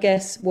 I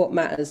guess, what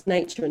matters: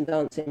 nature and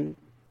dancing.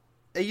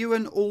 Are you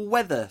an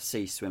all-weather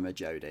sea swimmer,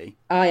 Jodie?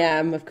 I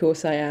am, of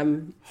course, I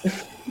am. I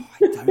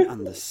don't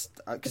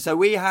understand. So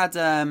we had.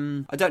 I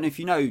don't know if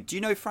you know. Do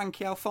you know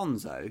Frankie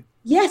Alfonso?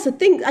 Yes, I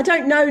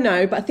don't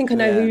know, but I think I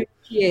know who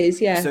she is.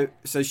 Yeah.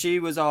 So she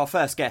was our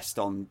first guest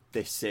on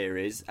this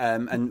series,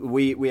 and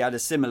we had a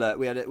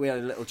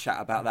little chat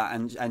about that,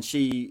 and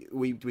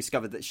we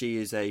discovered that she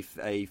is a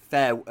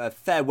fair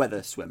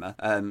weather swimmer.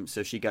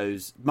 So she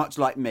goes much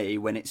like me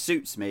when it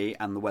suits me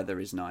and the weather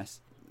is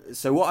nice.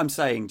 So what I'm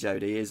saying,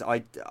 Jodie, is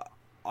I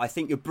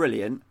think you're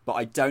brilliant, but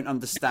I don't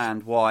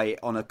understand why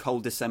on a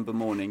cold December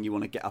morning you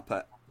want to get up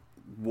at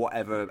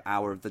whatever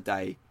hour of the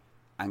day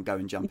and go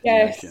and jump in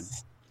the ocean.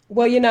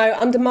 Well,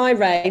 under my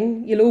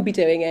reign, you'll all be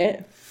doing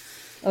it.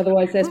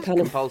 Otherwise, there's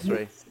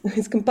compulsory.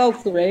 It's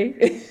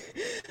compulsory.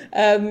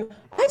 I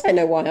don't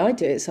know why I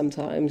do it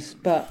sometimes,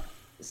 but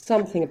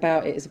something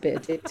about it is a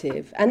bit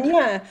addictive. And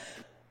yeah,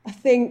 I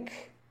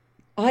think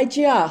I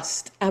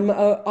just am.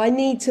 I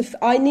need to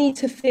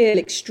feel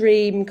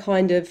extreme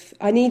kind of.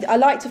 I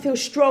like to feel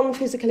strong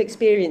physical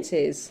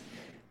experiences.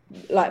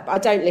 Like I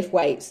don't lift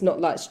weights, not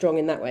like strong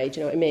in that way. Do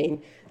you know what I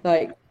mean?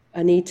 Like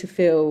I need to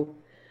feel.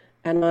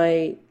 And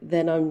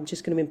I'm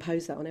just going to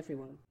impose that on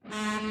everyone.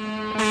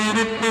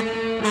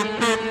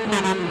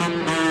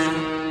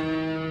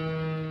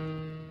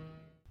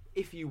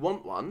 If you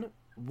want one,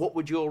 what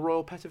would your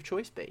royal pet of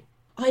choice be?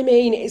 I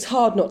mean, it's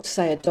hard not to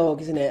say a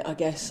dog, isn't it? I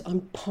guess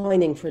I'm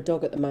pining for a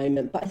dog at the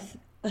moment, but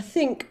I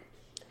think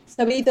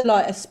so. Either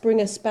like a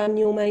Springer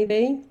Spaniel,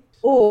 maybe,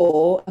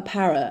 or a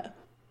parrot,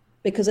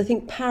 because I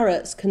think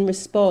parrots can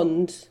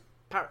respond.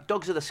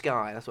 Dogs of the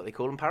sky. That's what they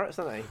call them. Parrots,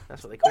 don't they?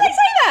 That's what they call Did I them.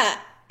 say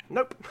that?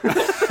 Nope.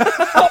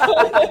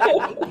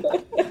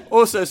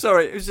 Also,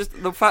 sorry, it was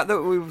just the fact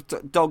that we were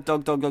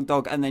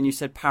dog, and then you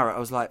said parrot. I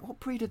was like, what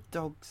breed of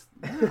dogs?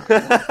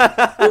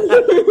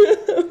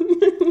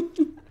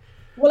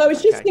 Well, I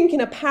was just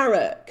thinking a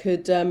parrot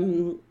could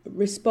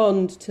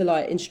respond to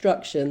like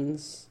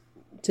instructions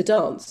to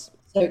dance,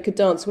 so it could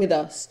dance with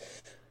us.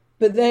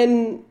 But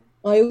then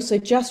I also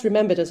just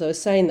remembered as I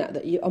was saying that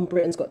on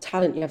Britain's Got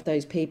Talent, you have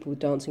those people with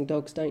dancing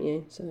dogs, don't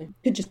you? So it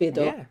could just be a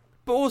dog. Yeah.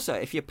 But also,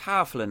 if you're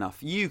powerful enough,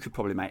 you could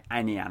probably make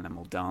any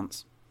animal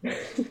dance.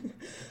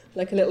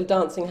 Like a little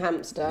dancing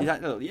hamster.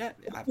 Yeah,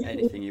 have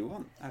anything you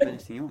want. Have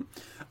anything you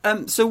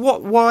want. So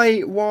what?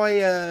 Why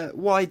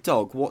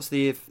dog? What's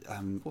the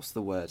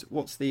word?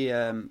 What's the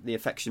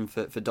affection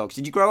for dogs?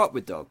 Did you grow up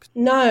with dogs?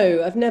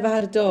 No, I've never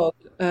had a dog,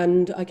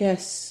 and I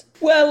guess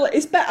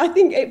it's better. I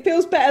think it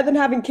feels better than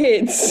having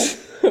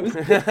kids.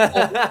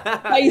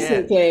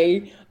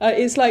 Basically,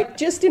 it's like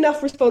just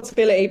enough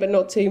responsibility, but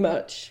not too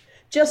much.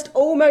 Just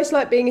almost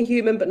like being a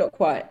human, but not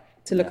quite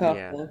to look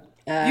after.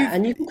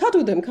 And you can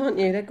cuddle them, can't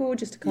you? They're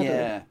gorgeous to cuddle.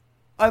 Yeah.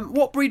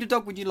 What breed of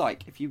dog would you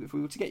like if we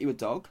were to get you a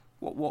dog?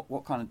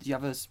 What kind of? Do you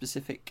have a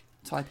specific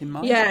type in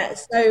mind? Yeah.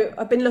 So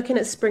I've been looking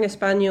at Springer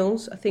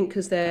Spaniels. I think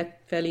because they're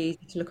fairly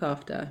easy to look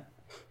after,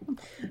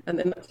 and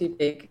they're not too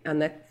big,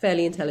 and they're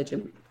fairly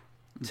intelligent.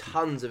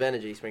 Tons of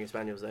energy, Springer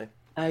Spaniels, though.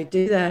 Oh,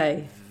 do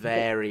they?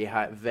 Very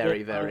high,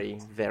 very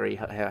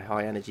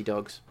high energy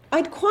dogs.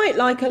 I'd quite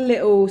like a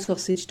little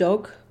sausage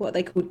dog. What are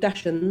they called?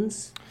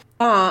 Dachshunds.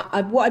 What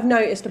I've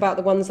noticed about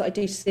the ones that I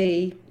do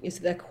see is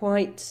that they're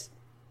quite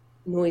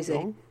noisy.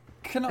 Oh.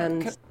 Can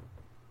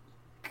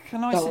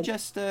I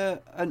suggest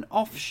an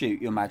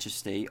offshoot, Your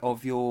Majesty,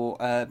 of your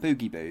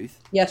boogie booth?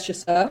 Yes,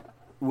 yes, sir.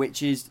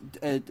 Which is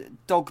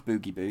dog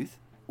boogie booth,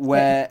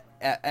 where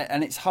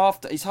and it's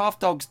half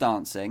dogs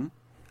dancing,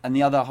 and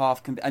the other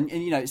half can be, and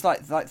you know it's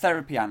like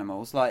therapy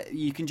animals. Like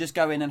you can just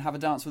go in and have a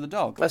dance with a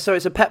dog. So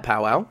it's a pet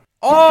powwow.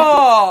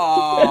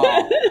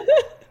 Oh.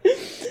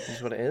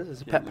 That's what it is.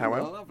 It's a pet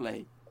powwow.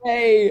 Lovely.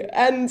 Hey,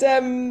 and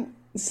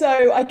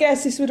so I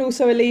guess this would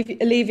also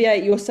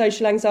alleviate your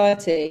social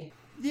anxiety.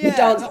 Yeah, your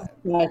dance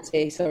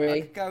anxiety. Sorry.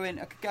 I could go in.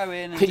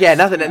 And Yeah,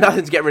 nothing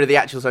to get rid of the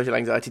actual social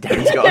anxiety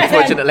Darren's got,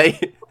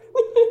 unfortunately.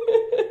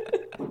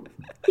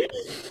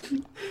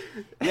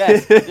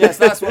 Yes,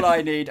 that's what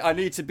I need. I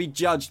need to be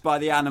judged by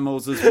the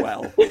animals as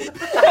well.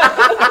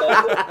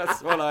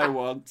 That's what I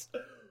want.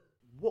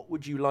 What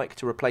would you like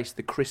to replace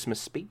the Christmas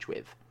speech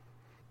with?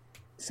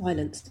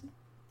 Silence.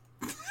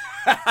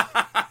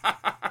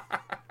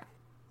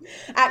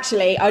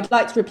 Actually, I'd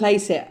like to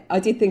replace it. I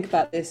did think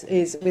about this.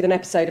 Is with an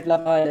episode of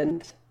Love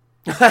Island.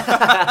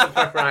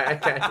 Right.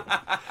 Okay.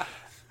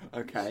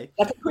 Okay.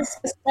 Like a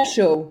Christmas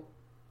special.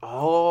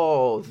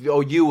 Oh,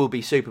 you will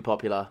be super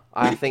popular.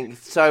 I think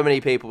so many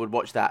people would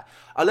watch that.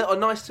 A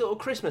nice little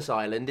Christmas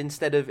island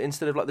instead of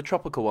like the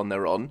tropical one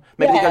they're on.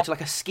 Maybe they go to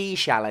like a ski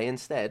chalet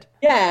instead.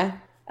 Yeah,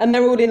 and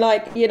they're all in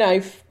like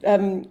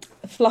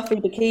fluffy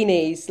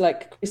bikinis,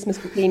 like Christmas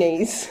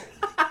bikinis,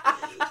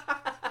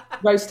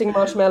 roasting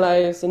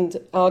marshmallows and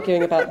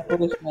arguing about the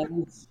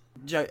boyfriends.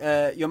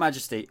 Your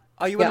Majesty,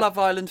 are you a Love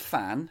Island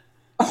fan?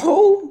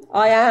 Oh,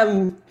 I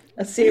am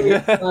a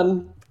serious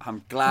one.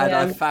 I'm glad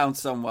I found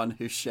someone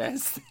who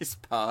shares this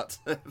part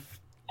of...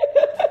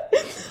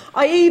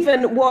 I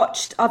even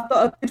watched, I've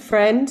got a good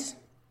friend,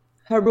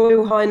 Her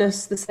Royal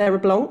Highness the Sarah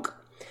Blanc,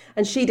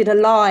 and she did a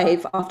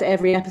live after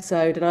every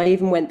episode, and I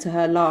even went to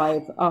her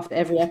live after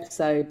every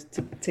episode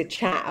to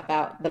chat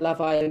about the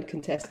Love Island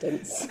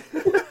contestants.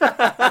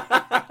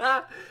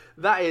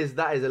 That is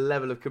a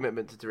level of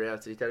commitment to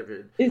reality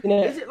television. Isn't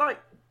it? Is it like...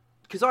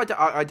 Because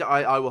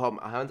I will hold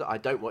my hand. I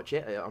don't watch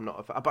it. I'm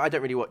not, but I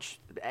don't really watch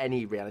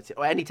any reality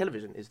or any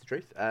television. Is the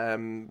truth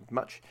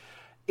much?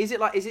 Is it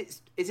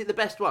the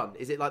best one?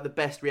 Is it like the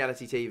best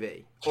reality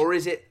TV, or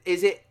is it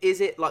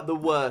like the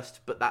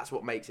worst? But that's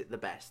what makes it the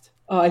best.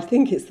 Oh, I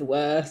think it's the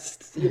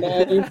worst. You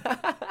know,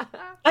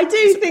 I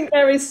do think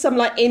there is some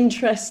like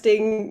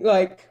interesting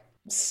like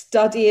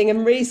studying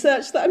and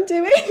research that I'm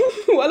doing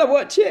while I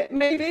watch it.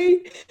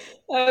 Maybe.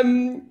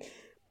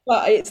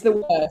 But it's the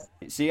worst.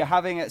 So you're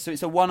having it. So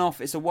it's a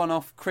one-off. It's a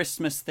one-off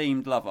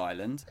Christmas-themed Love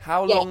Island.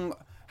 How long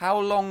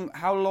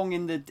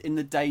in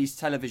the day's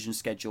television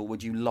schedule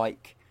would you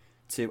like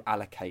to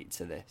allocate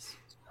to this?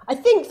 I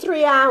think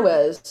 3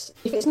 hours.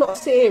 If it's not a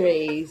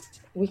series,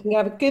 we can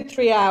have a good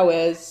 3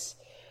 hours.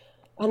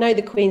 I know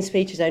the Queen's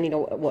speech is only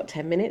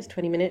 10 minutes,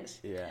 20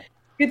 minutes. Yeah.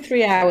 Good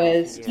 3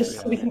 hours,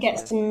 just so we can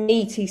get some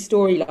meaty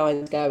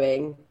storylines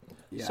going.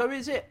 Yeah. So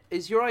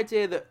is your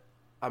idea that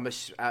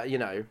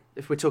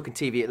if we're talking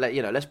TV,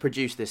 let's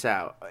produce this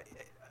out.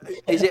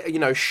 is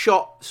it,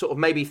 shot sort of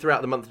maybe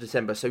throughout the month of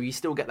December, so you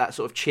still get that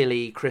sort of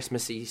chilly,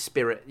 Christmassy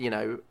spirit,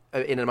 in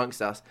and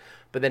amongst us,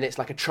 but then it's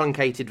like a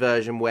truncated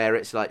version where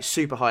it's like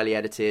super highly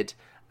edited,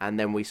 and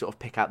then we sort of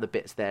pick out the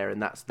bits there,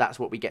 and that's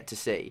what we get to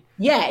see.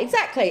 Yeah,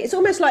 exactly. It's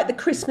almost like the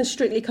Christmas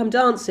Strictly Come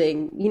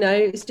Dancing.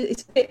 It's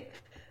a bit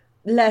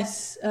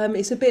less.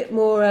 It's a bit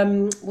more.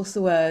 What's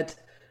the word?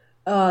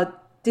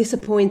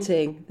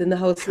 Disappointing than the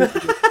whole thing.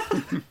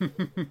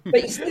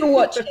 But you still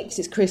watch it 'cause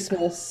it's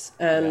Christmas,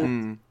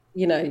 and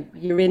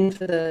you're in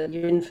for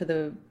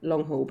the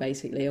long haul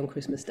basically on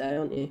Christmas Day,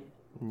 aren't you?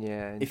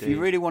 Yeah. If you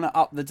really want to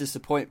up the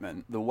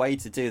disappointment, the way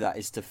to do that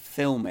is to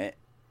film it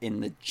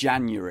in the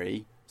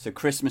January. So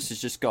Christmas has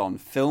just gone.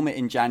 Film it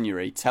in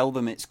January. Tell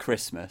them it's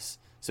Christmas.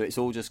 So it's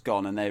all just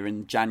gone, and they're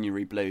in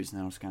January blues, and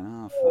they're all just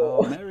going,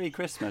 oh, Merry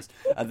Christmas.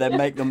 And then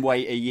make them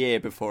wait a year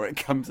before it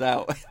comes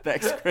out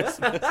next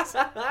Christmas.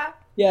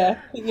 Yeah,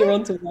 I think you're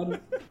onto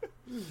one.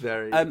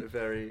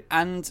 Very.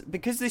 And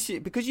because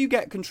you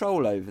get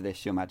control over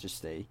this, Your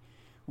Majesty,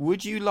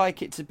 would you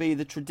like it to be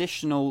the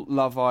traditional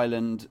Love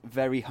Island,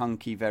 very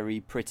hunky, very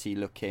pretty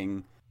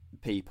looking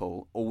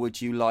people, or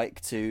would you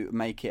like to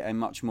make it a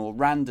much more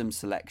random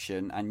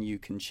selection and you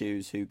can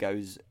choose who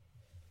goes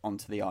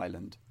onto the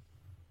island?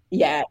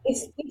 Yeah,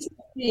 it's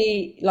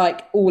be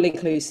like all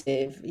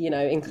inclusive,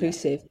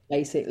 inclusive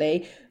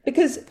basically,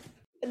 because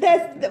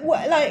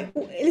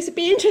it'd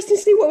be interesting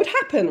to see what would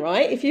happen,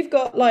 right? If you've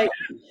got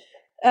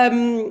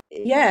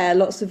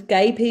lots of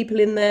gay people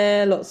in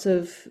there,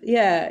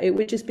 it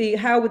would just be,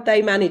 how would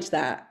they manage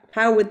that?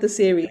 How would the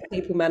series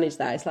people manage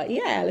that? It's like,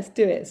 let's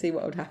do it, see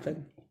what would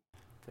happen.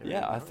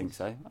 Yeah, I think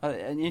so.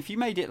 And if you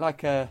made it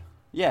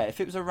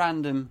if it was a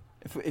random,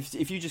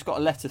 if you just got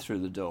a letter through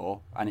the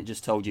door and it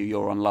just told you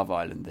you're on Love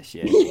Island this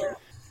year.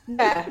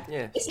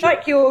 Yeah. It's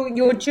like your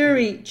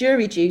jury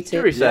duty.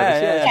 Jury service,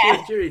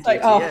 jury duty,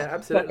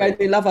 absolutely. Go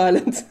do Love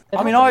Island.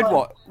 I mean,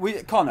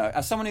 Connor,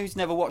 as someone who's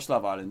never watched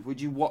Love Island,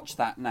 would you watch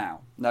that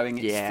now, knowing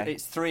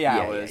it's 3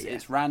 hours,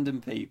 it's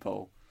random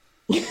people?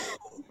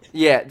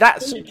 Yeah,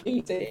 that's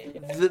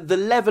the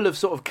level of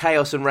sort of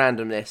chaos and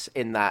randomness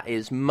in that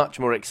is much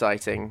more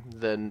exciting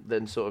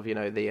than sort of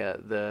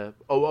the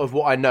of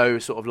what I know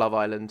sort of Love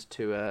Island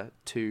to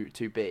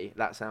be.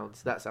 That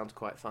sounds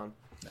quite fun.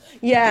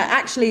 Yeah,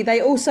 actually, they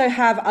also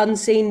have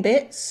unseen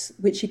bits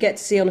which you get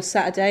to see on a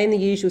Saturday in the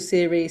usual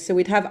series. So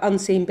we'd have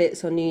unseen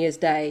bits on New Year's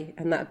Day,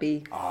 and that'd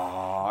be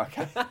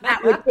okay.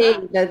 that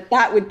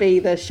would be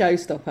the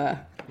showstopper.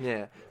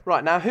 Yeah.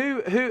 Right, now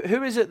who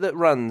is it that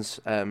runs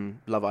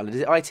Love Island?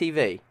 Is it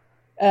ITV?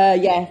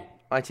 Yeah.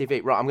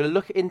 ITV. Right, I'm going to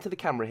look into the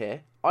camera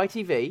here.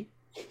 ITV,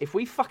 if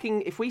we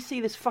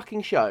see this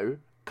fucking show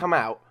come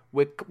out,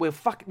 we're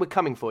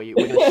coming for you.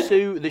 We're going to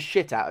sue the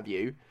shit out of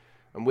you,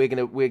 and we're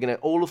going to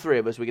all three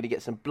of us, we're going to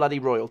get some bloody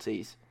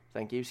royalties.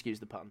 Thank you. Excuse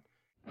the pun.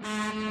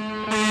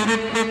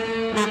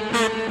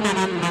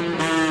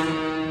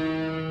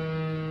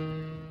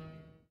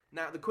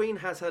 Now, the Queen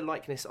has her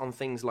likeness on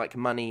things like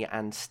money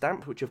and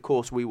stamp, which, of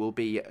course, we will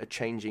be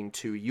changing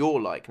to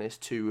your likeness,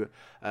 to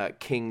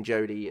King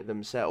Jody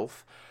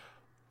themselves.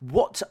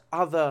 What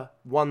other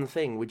one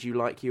thing would you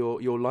like your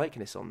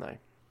likeness on, though?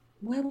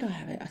 Where would I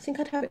have it? I think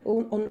I'd have it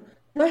on...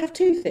 Can I have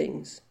two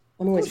things?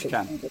 I'm always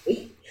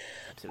Absolutely.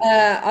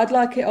 I'd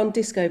like it on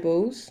disco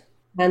balls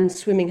and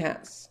swimming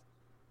hats.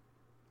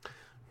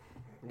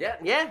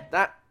 Yeah,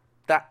 that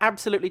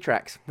absolutely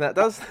tracks. That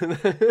does.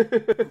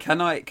 Can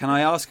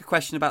I ask a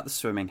question about the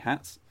swimming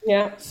hats?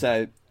 Yeah.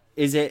 So,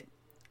 is it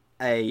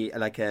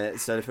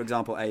for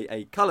example,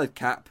 a coloured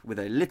cap with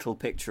a little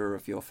picture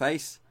of your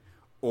face,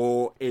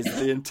 or is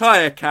the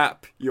entire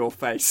cap your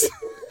face?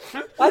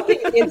 I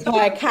think the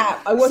entire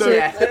cap. I wasn't.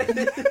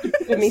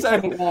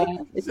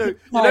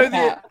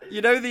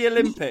 You know the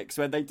Olympics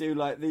when they do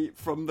like the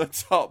from the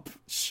top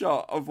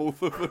shot of all of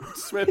them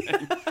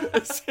swimming.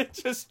 Is it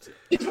just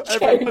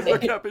everyone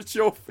look up? It's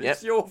your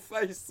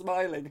face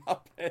smiling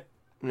up here.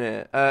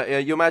 Yeah.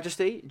 Your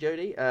Majesty,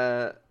 Jody.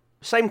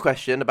 Same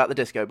question about the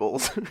disco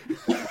balls.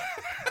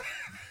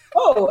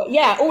 Oh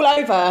yeah, all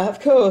over, of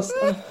course.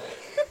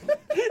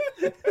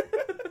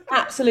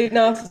 Absolute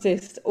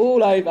narcissist,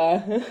 all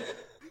over.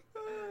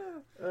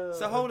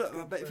 So hold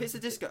up, but if it's a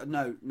disco,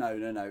 no.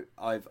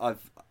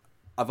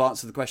 I've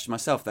answered the question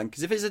myself then,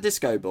 because if it's a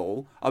disco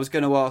ball, I was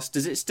going to ask,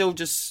 does it still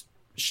just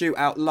shoot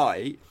out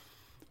light,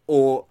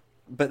 but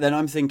then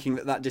I'm thinking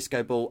that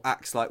disco ball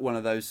acts like one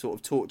of those sort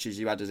of torches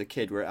you had as a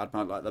kid, where it had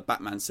like the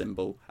Batman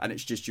symbol, and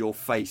it's just your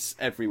face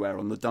everywhere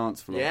on the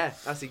dance floor. Yeah,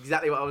 that's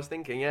exactly what I was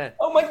thinking. Yeah.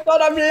 Oh my god,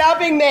 I'm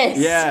loving this.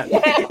 Yeah.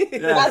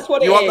 That's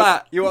what you it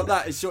want is. You want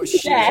that? It's sort of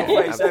shoots your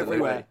face Absolutely.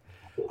 everywhere.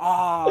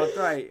 Oh,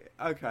 great.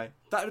 Okay.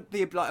 That would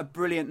be like a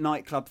brilliant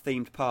nightclub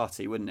themed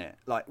party, wouldn't it?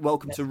 Like,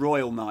 welcome to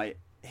Royal Night.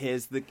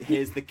 Here's the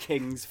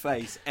king's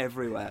face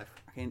everywhere.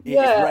 Here's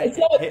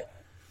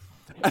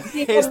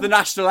the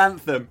national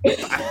anthem.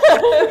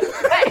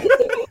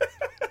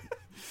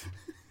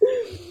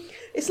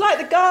 It's like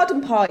the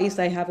garden parties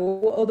they have,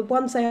 or the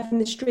ones they have in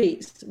the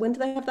streets. When do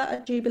they have that,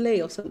 at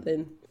Jubilee or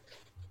something?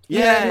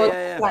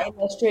 Flat in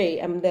their street,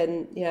 and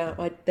then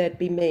there'd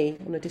be me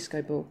on a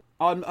disco ball.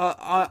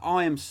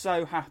 I am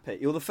so happy.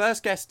 You're the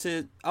first guest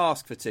to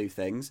ask for two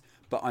things,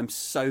 but I'm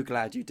so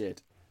glad you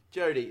did.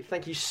 Jodie,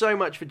 thank you so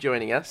much for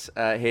joining us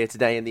here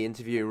today in the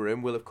interview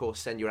room. We'll of course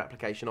send your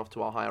application off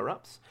to our higher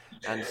ups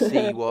and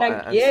see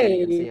what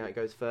see how it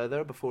goes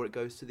further before it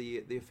goes to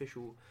the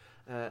official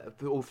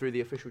all through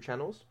the official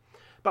channels.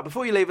 But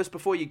before you leave us,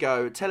 before you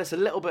go, tell us a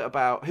little bit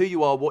about who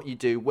you are, what you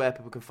do, where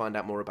people can find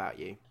out more about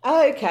you.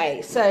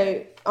 Okay,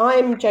 so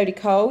I'm Jodie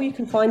Cole. You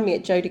can find me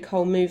at Jodie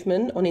Cole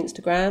Movement on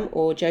Instagram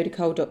or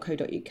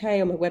jodiecole.co.uk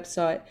on my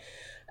website.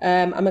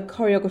 I'm a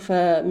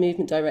choreographer,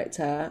 movement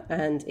director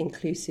and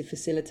inclusive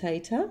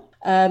facilitator.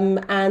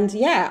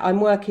 I'm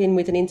working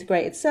with an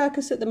integrated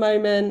circus at the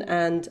moment,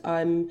 and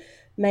I'm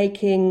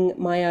making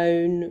my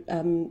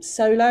own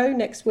solo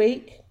next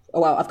week.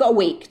 Well, I've got a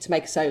week to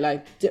make a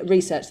solo,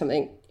 research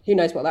something. Who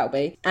knows what that'll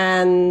be.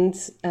 And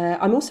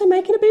I'm also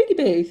making a boogie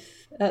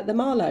booth at the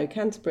Marlow,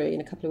 Canterbury,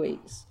 in a couple of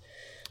weeks.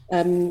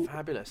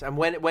 Fabulous. And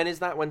when is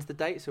that? When's the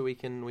date? So we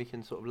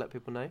can sort of let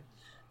people know.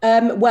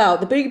 Well,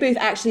 the boogie booth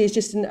actually is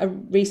just a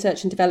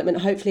research and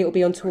development. Hopefully it will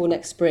be on tour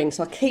next spring.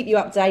 So I'll keep you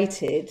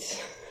updated.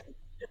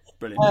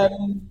 Brilliant.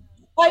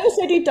 I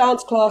also do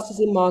dance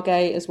classes in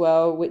Margate as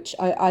well, which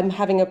I'm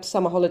having a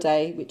summer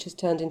holiday, which has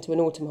turned into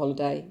an autumn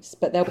holiday.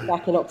 But they'll be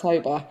back in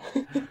October.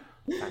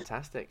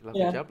 Fantastic,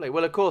 lovely.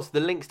 Well, of course, the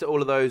links to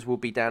all of those will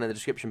be down in the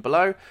description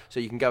below, so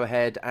you can go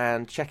ahead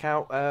and check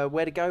out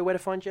where to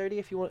find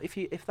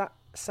Jodie if that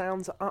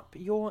sounds up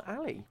your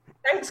alley.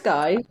 Thanks,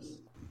 guys.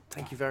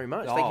 Thank you very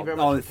much.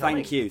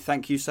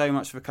 Thank you so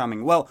much for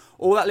coming. Well,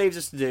 all that leaves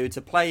us to do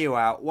to play you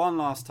out one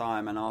last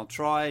time, and I'll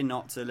try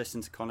not to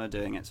listen to Connor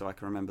doing it so I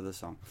can remember the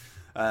song.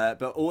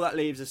 But all that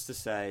leaves us to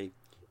say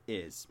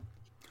is,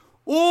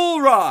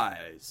 all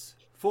rise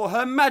for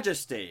Her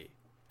Majesty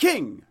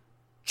King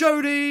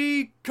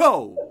Jodie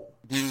Cole.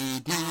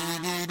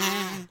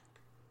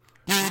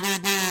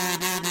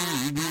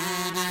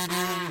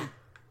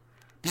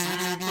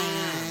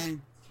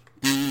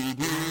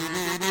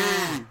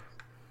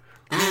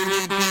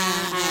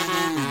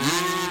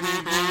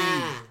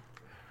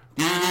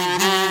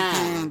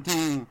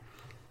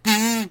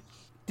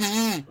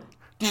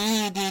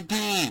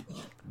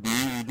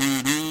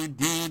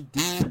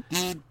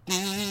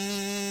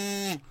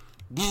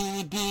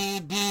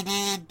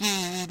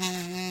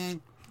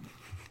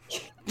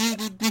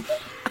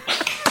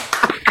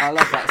 I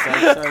love that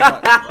song so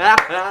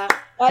much.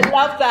 I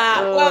love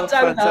that. Well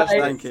done, guys.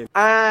 Thank you.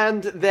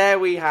 And there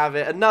we have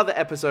it. Another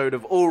episode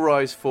of All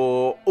Rise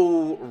 4,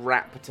 all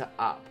wrapped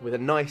up with a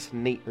nice,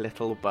 neat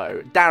little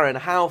bow. Darren,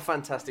 how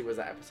fantastic was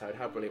that episode?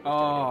 How brilliant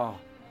was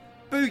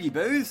it? Boogie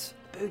booths.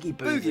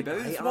 Boogie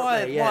booths.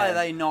 Why are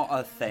they not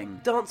a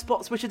thing? Dance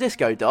spots which are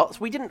disco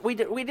dots. We didn't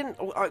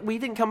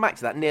come back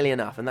to that nearly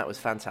enough, and that was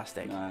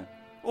fantastic. No.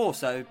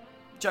 Also,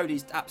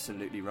 Jodie's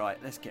absolutely right.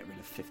 Let's get rid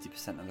of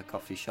 50% of the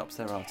coffee shops.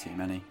 There are too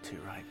many. Too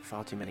right.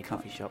 Far too many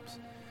coffee shops.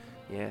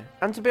 Yeah.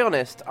 And to be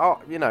honest,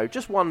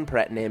 just one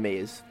Pret near me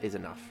is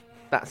enough.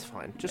 That's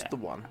fine. Just the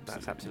one.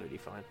 That's absolutely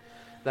fine.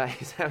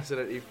 That is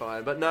absolutely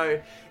fine. But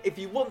no, if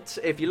you like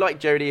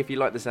Jodie, if you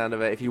like the sound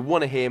of it, if you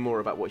want to hear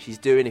more about what she's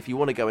doing, if you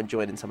want to go and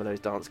join in some of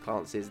those dance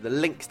classes, the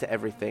links to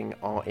everything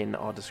are in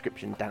our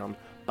description down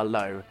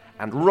below.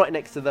 And right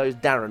next to those,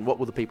 Darren, what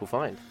will the people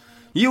find?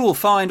 You will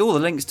find all the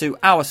links to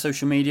our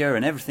social media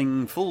and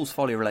everything Fool's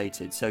Folly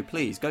related. So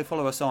please go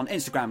follow us on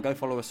Instagram, go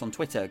follow us on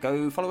Twitter,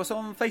 go follow us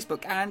on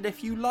Facebook. And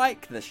if you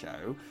like the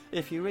show,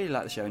 if you really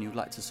like the show and you'd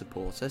like to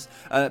support us,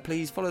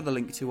 please follow the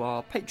link to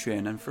our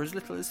Patreon. And for as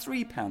little as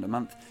 £3 a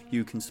month,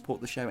 you can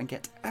support the show and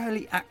get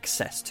early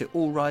access to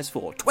All Rise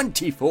 4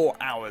 24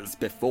 hours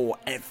before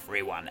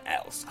everyone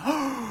else.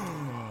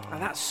 And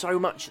that's so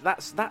much.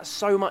 That's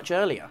so much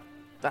earlier.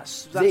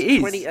 That's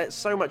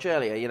so much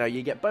earlier. You know,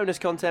 you get bonus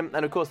content,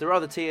 and of course there are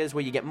other tiers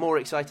where you get more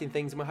exciting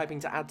things, and we're hoping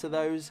to add to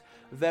those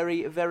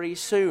very, very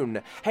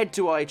soon. Head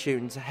to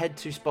iTunes, head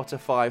to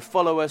Spotify,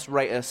 follow us,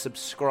 rate us,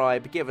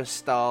 subscribe, give us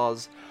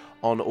stars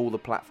on all the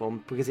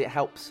platforms because it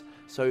helps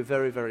so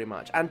very, very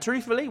much. And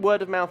truthfully,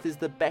 word of mouth is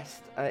the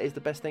best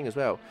thing as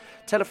well.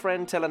 Tell a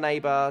friend, tell a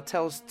neighbour,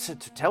 tell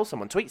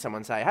someone, tweet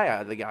someone, say, hey,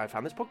 I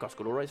found this podcast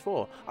called All Rise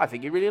 4. I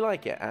think you really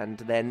like it. And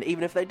then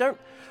even if they don't,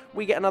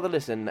 we get another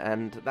listen,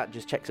 and that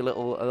just checks a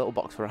little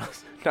box for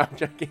us. No, I'm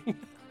joking.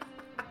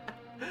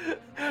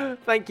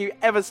 Thank you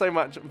ever so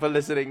much for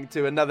listening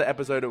to another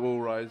episode of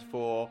All Rise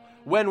 4.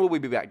 When will we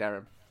be back,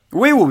 Darren?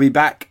 We will be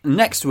back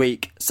next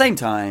week, same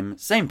time,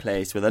 same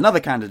place, with another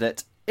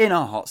candidate in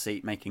our hot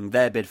seat making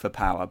their bid for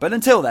power. But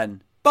until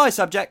then, bye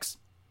subjects.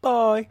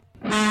 Bye.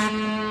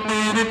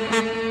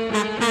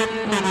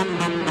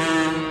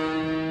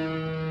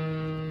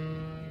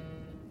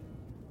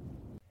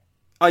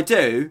 I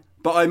do,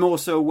 but I'm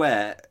also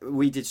aware,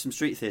 we did some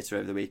street theatre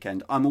over the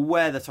weekend, I'm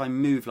aware that I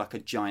move like a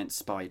giant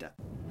spider.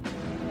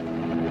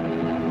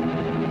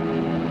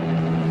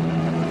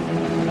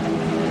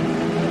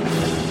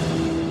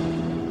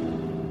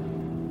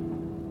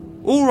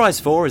 All Rise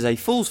 4 is a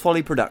Fool's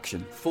Folly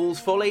production. Fool's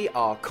Folly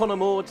are Connor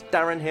Maud,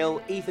 Darren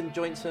Hill, Ethan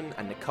Joinson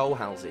and Nicole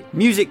Halsey.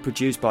 Music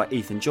produced by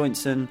Ethan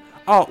Joinson,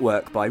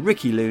 artwork by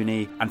Ricky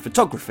Looney, and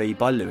photography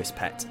by Lewis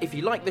Pett. If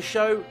you like the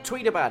show,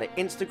 tweet about it,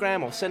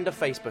 Instagram or send a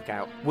Facebook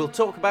out. We'll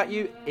talk about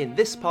you in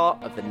this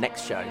part of the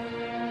next show.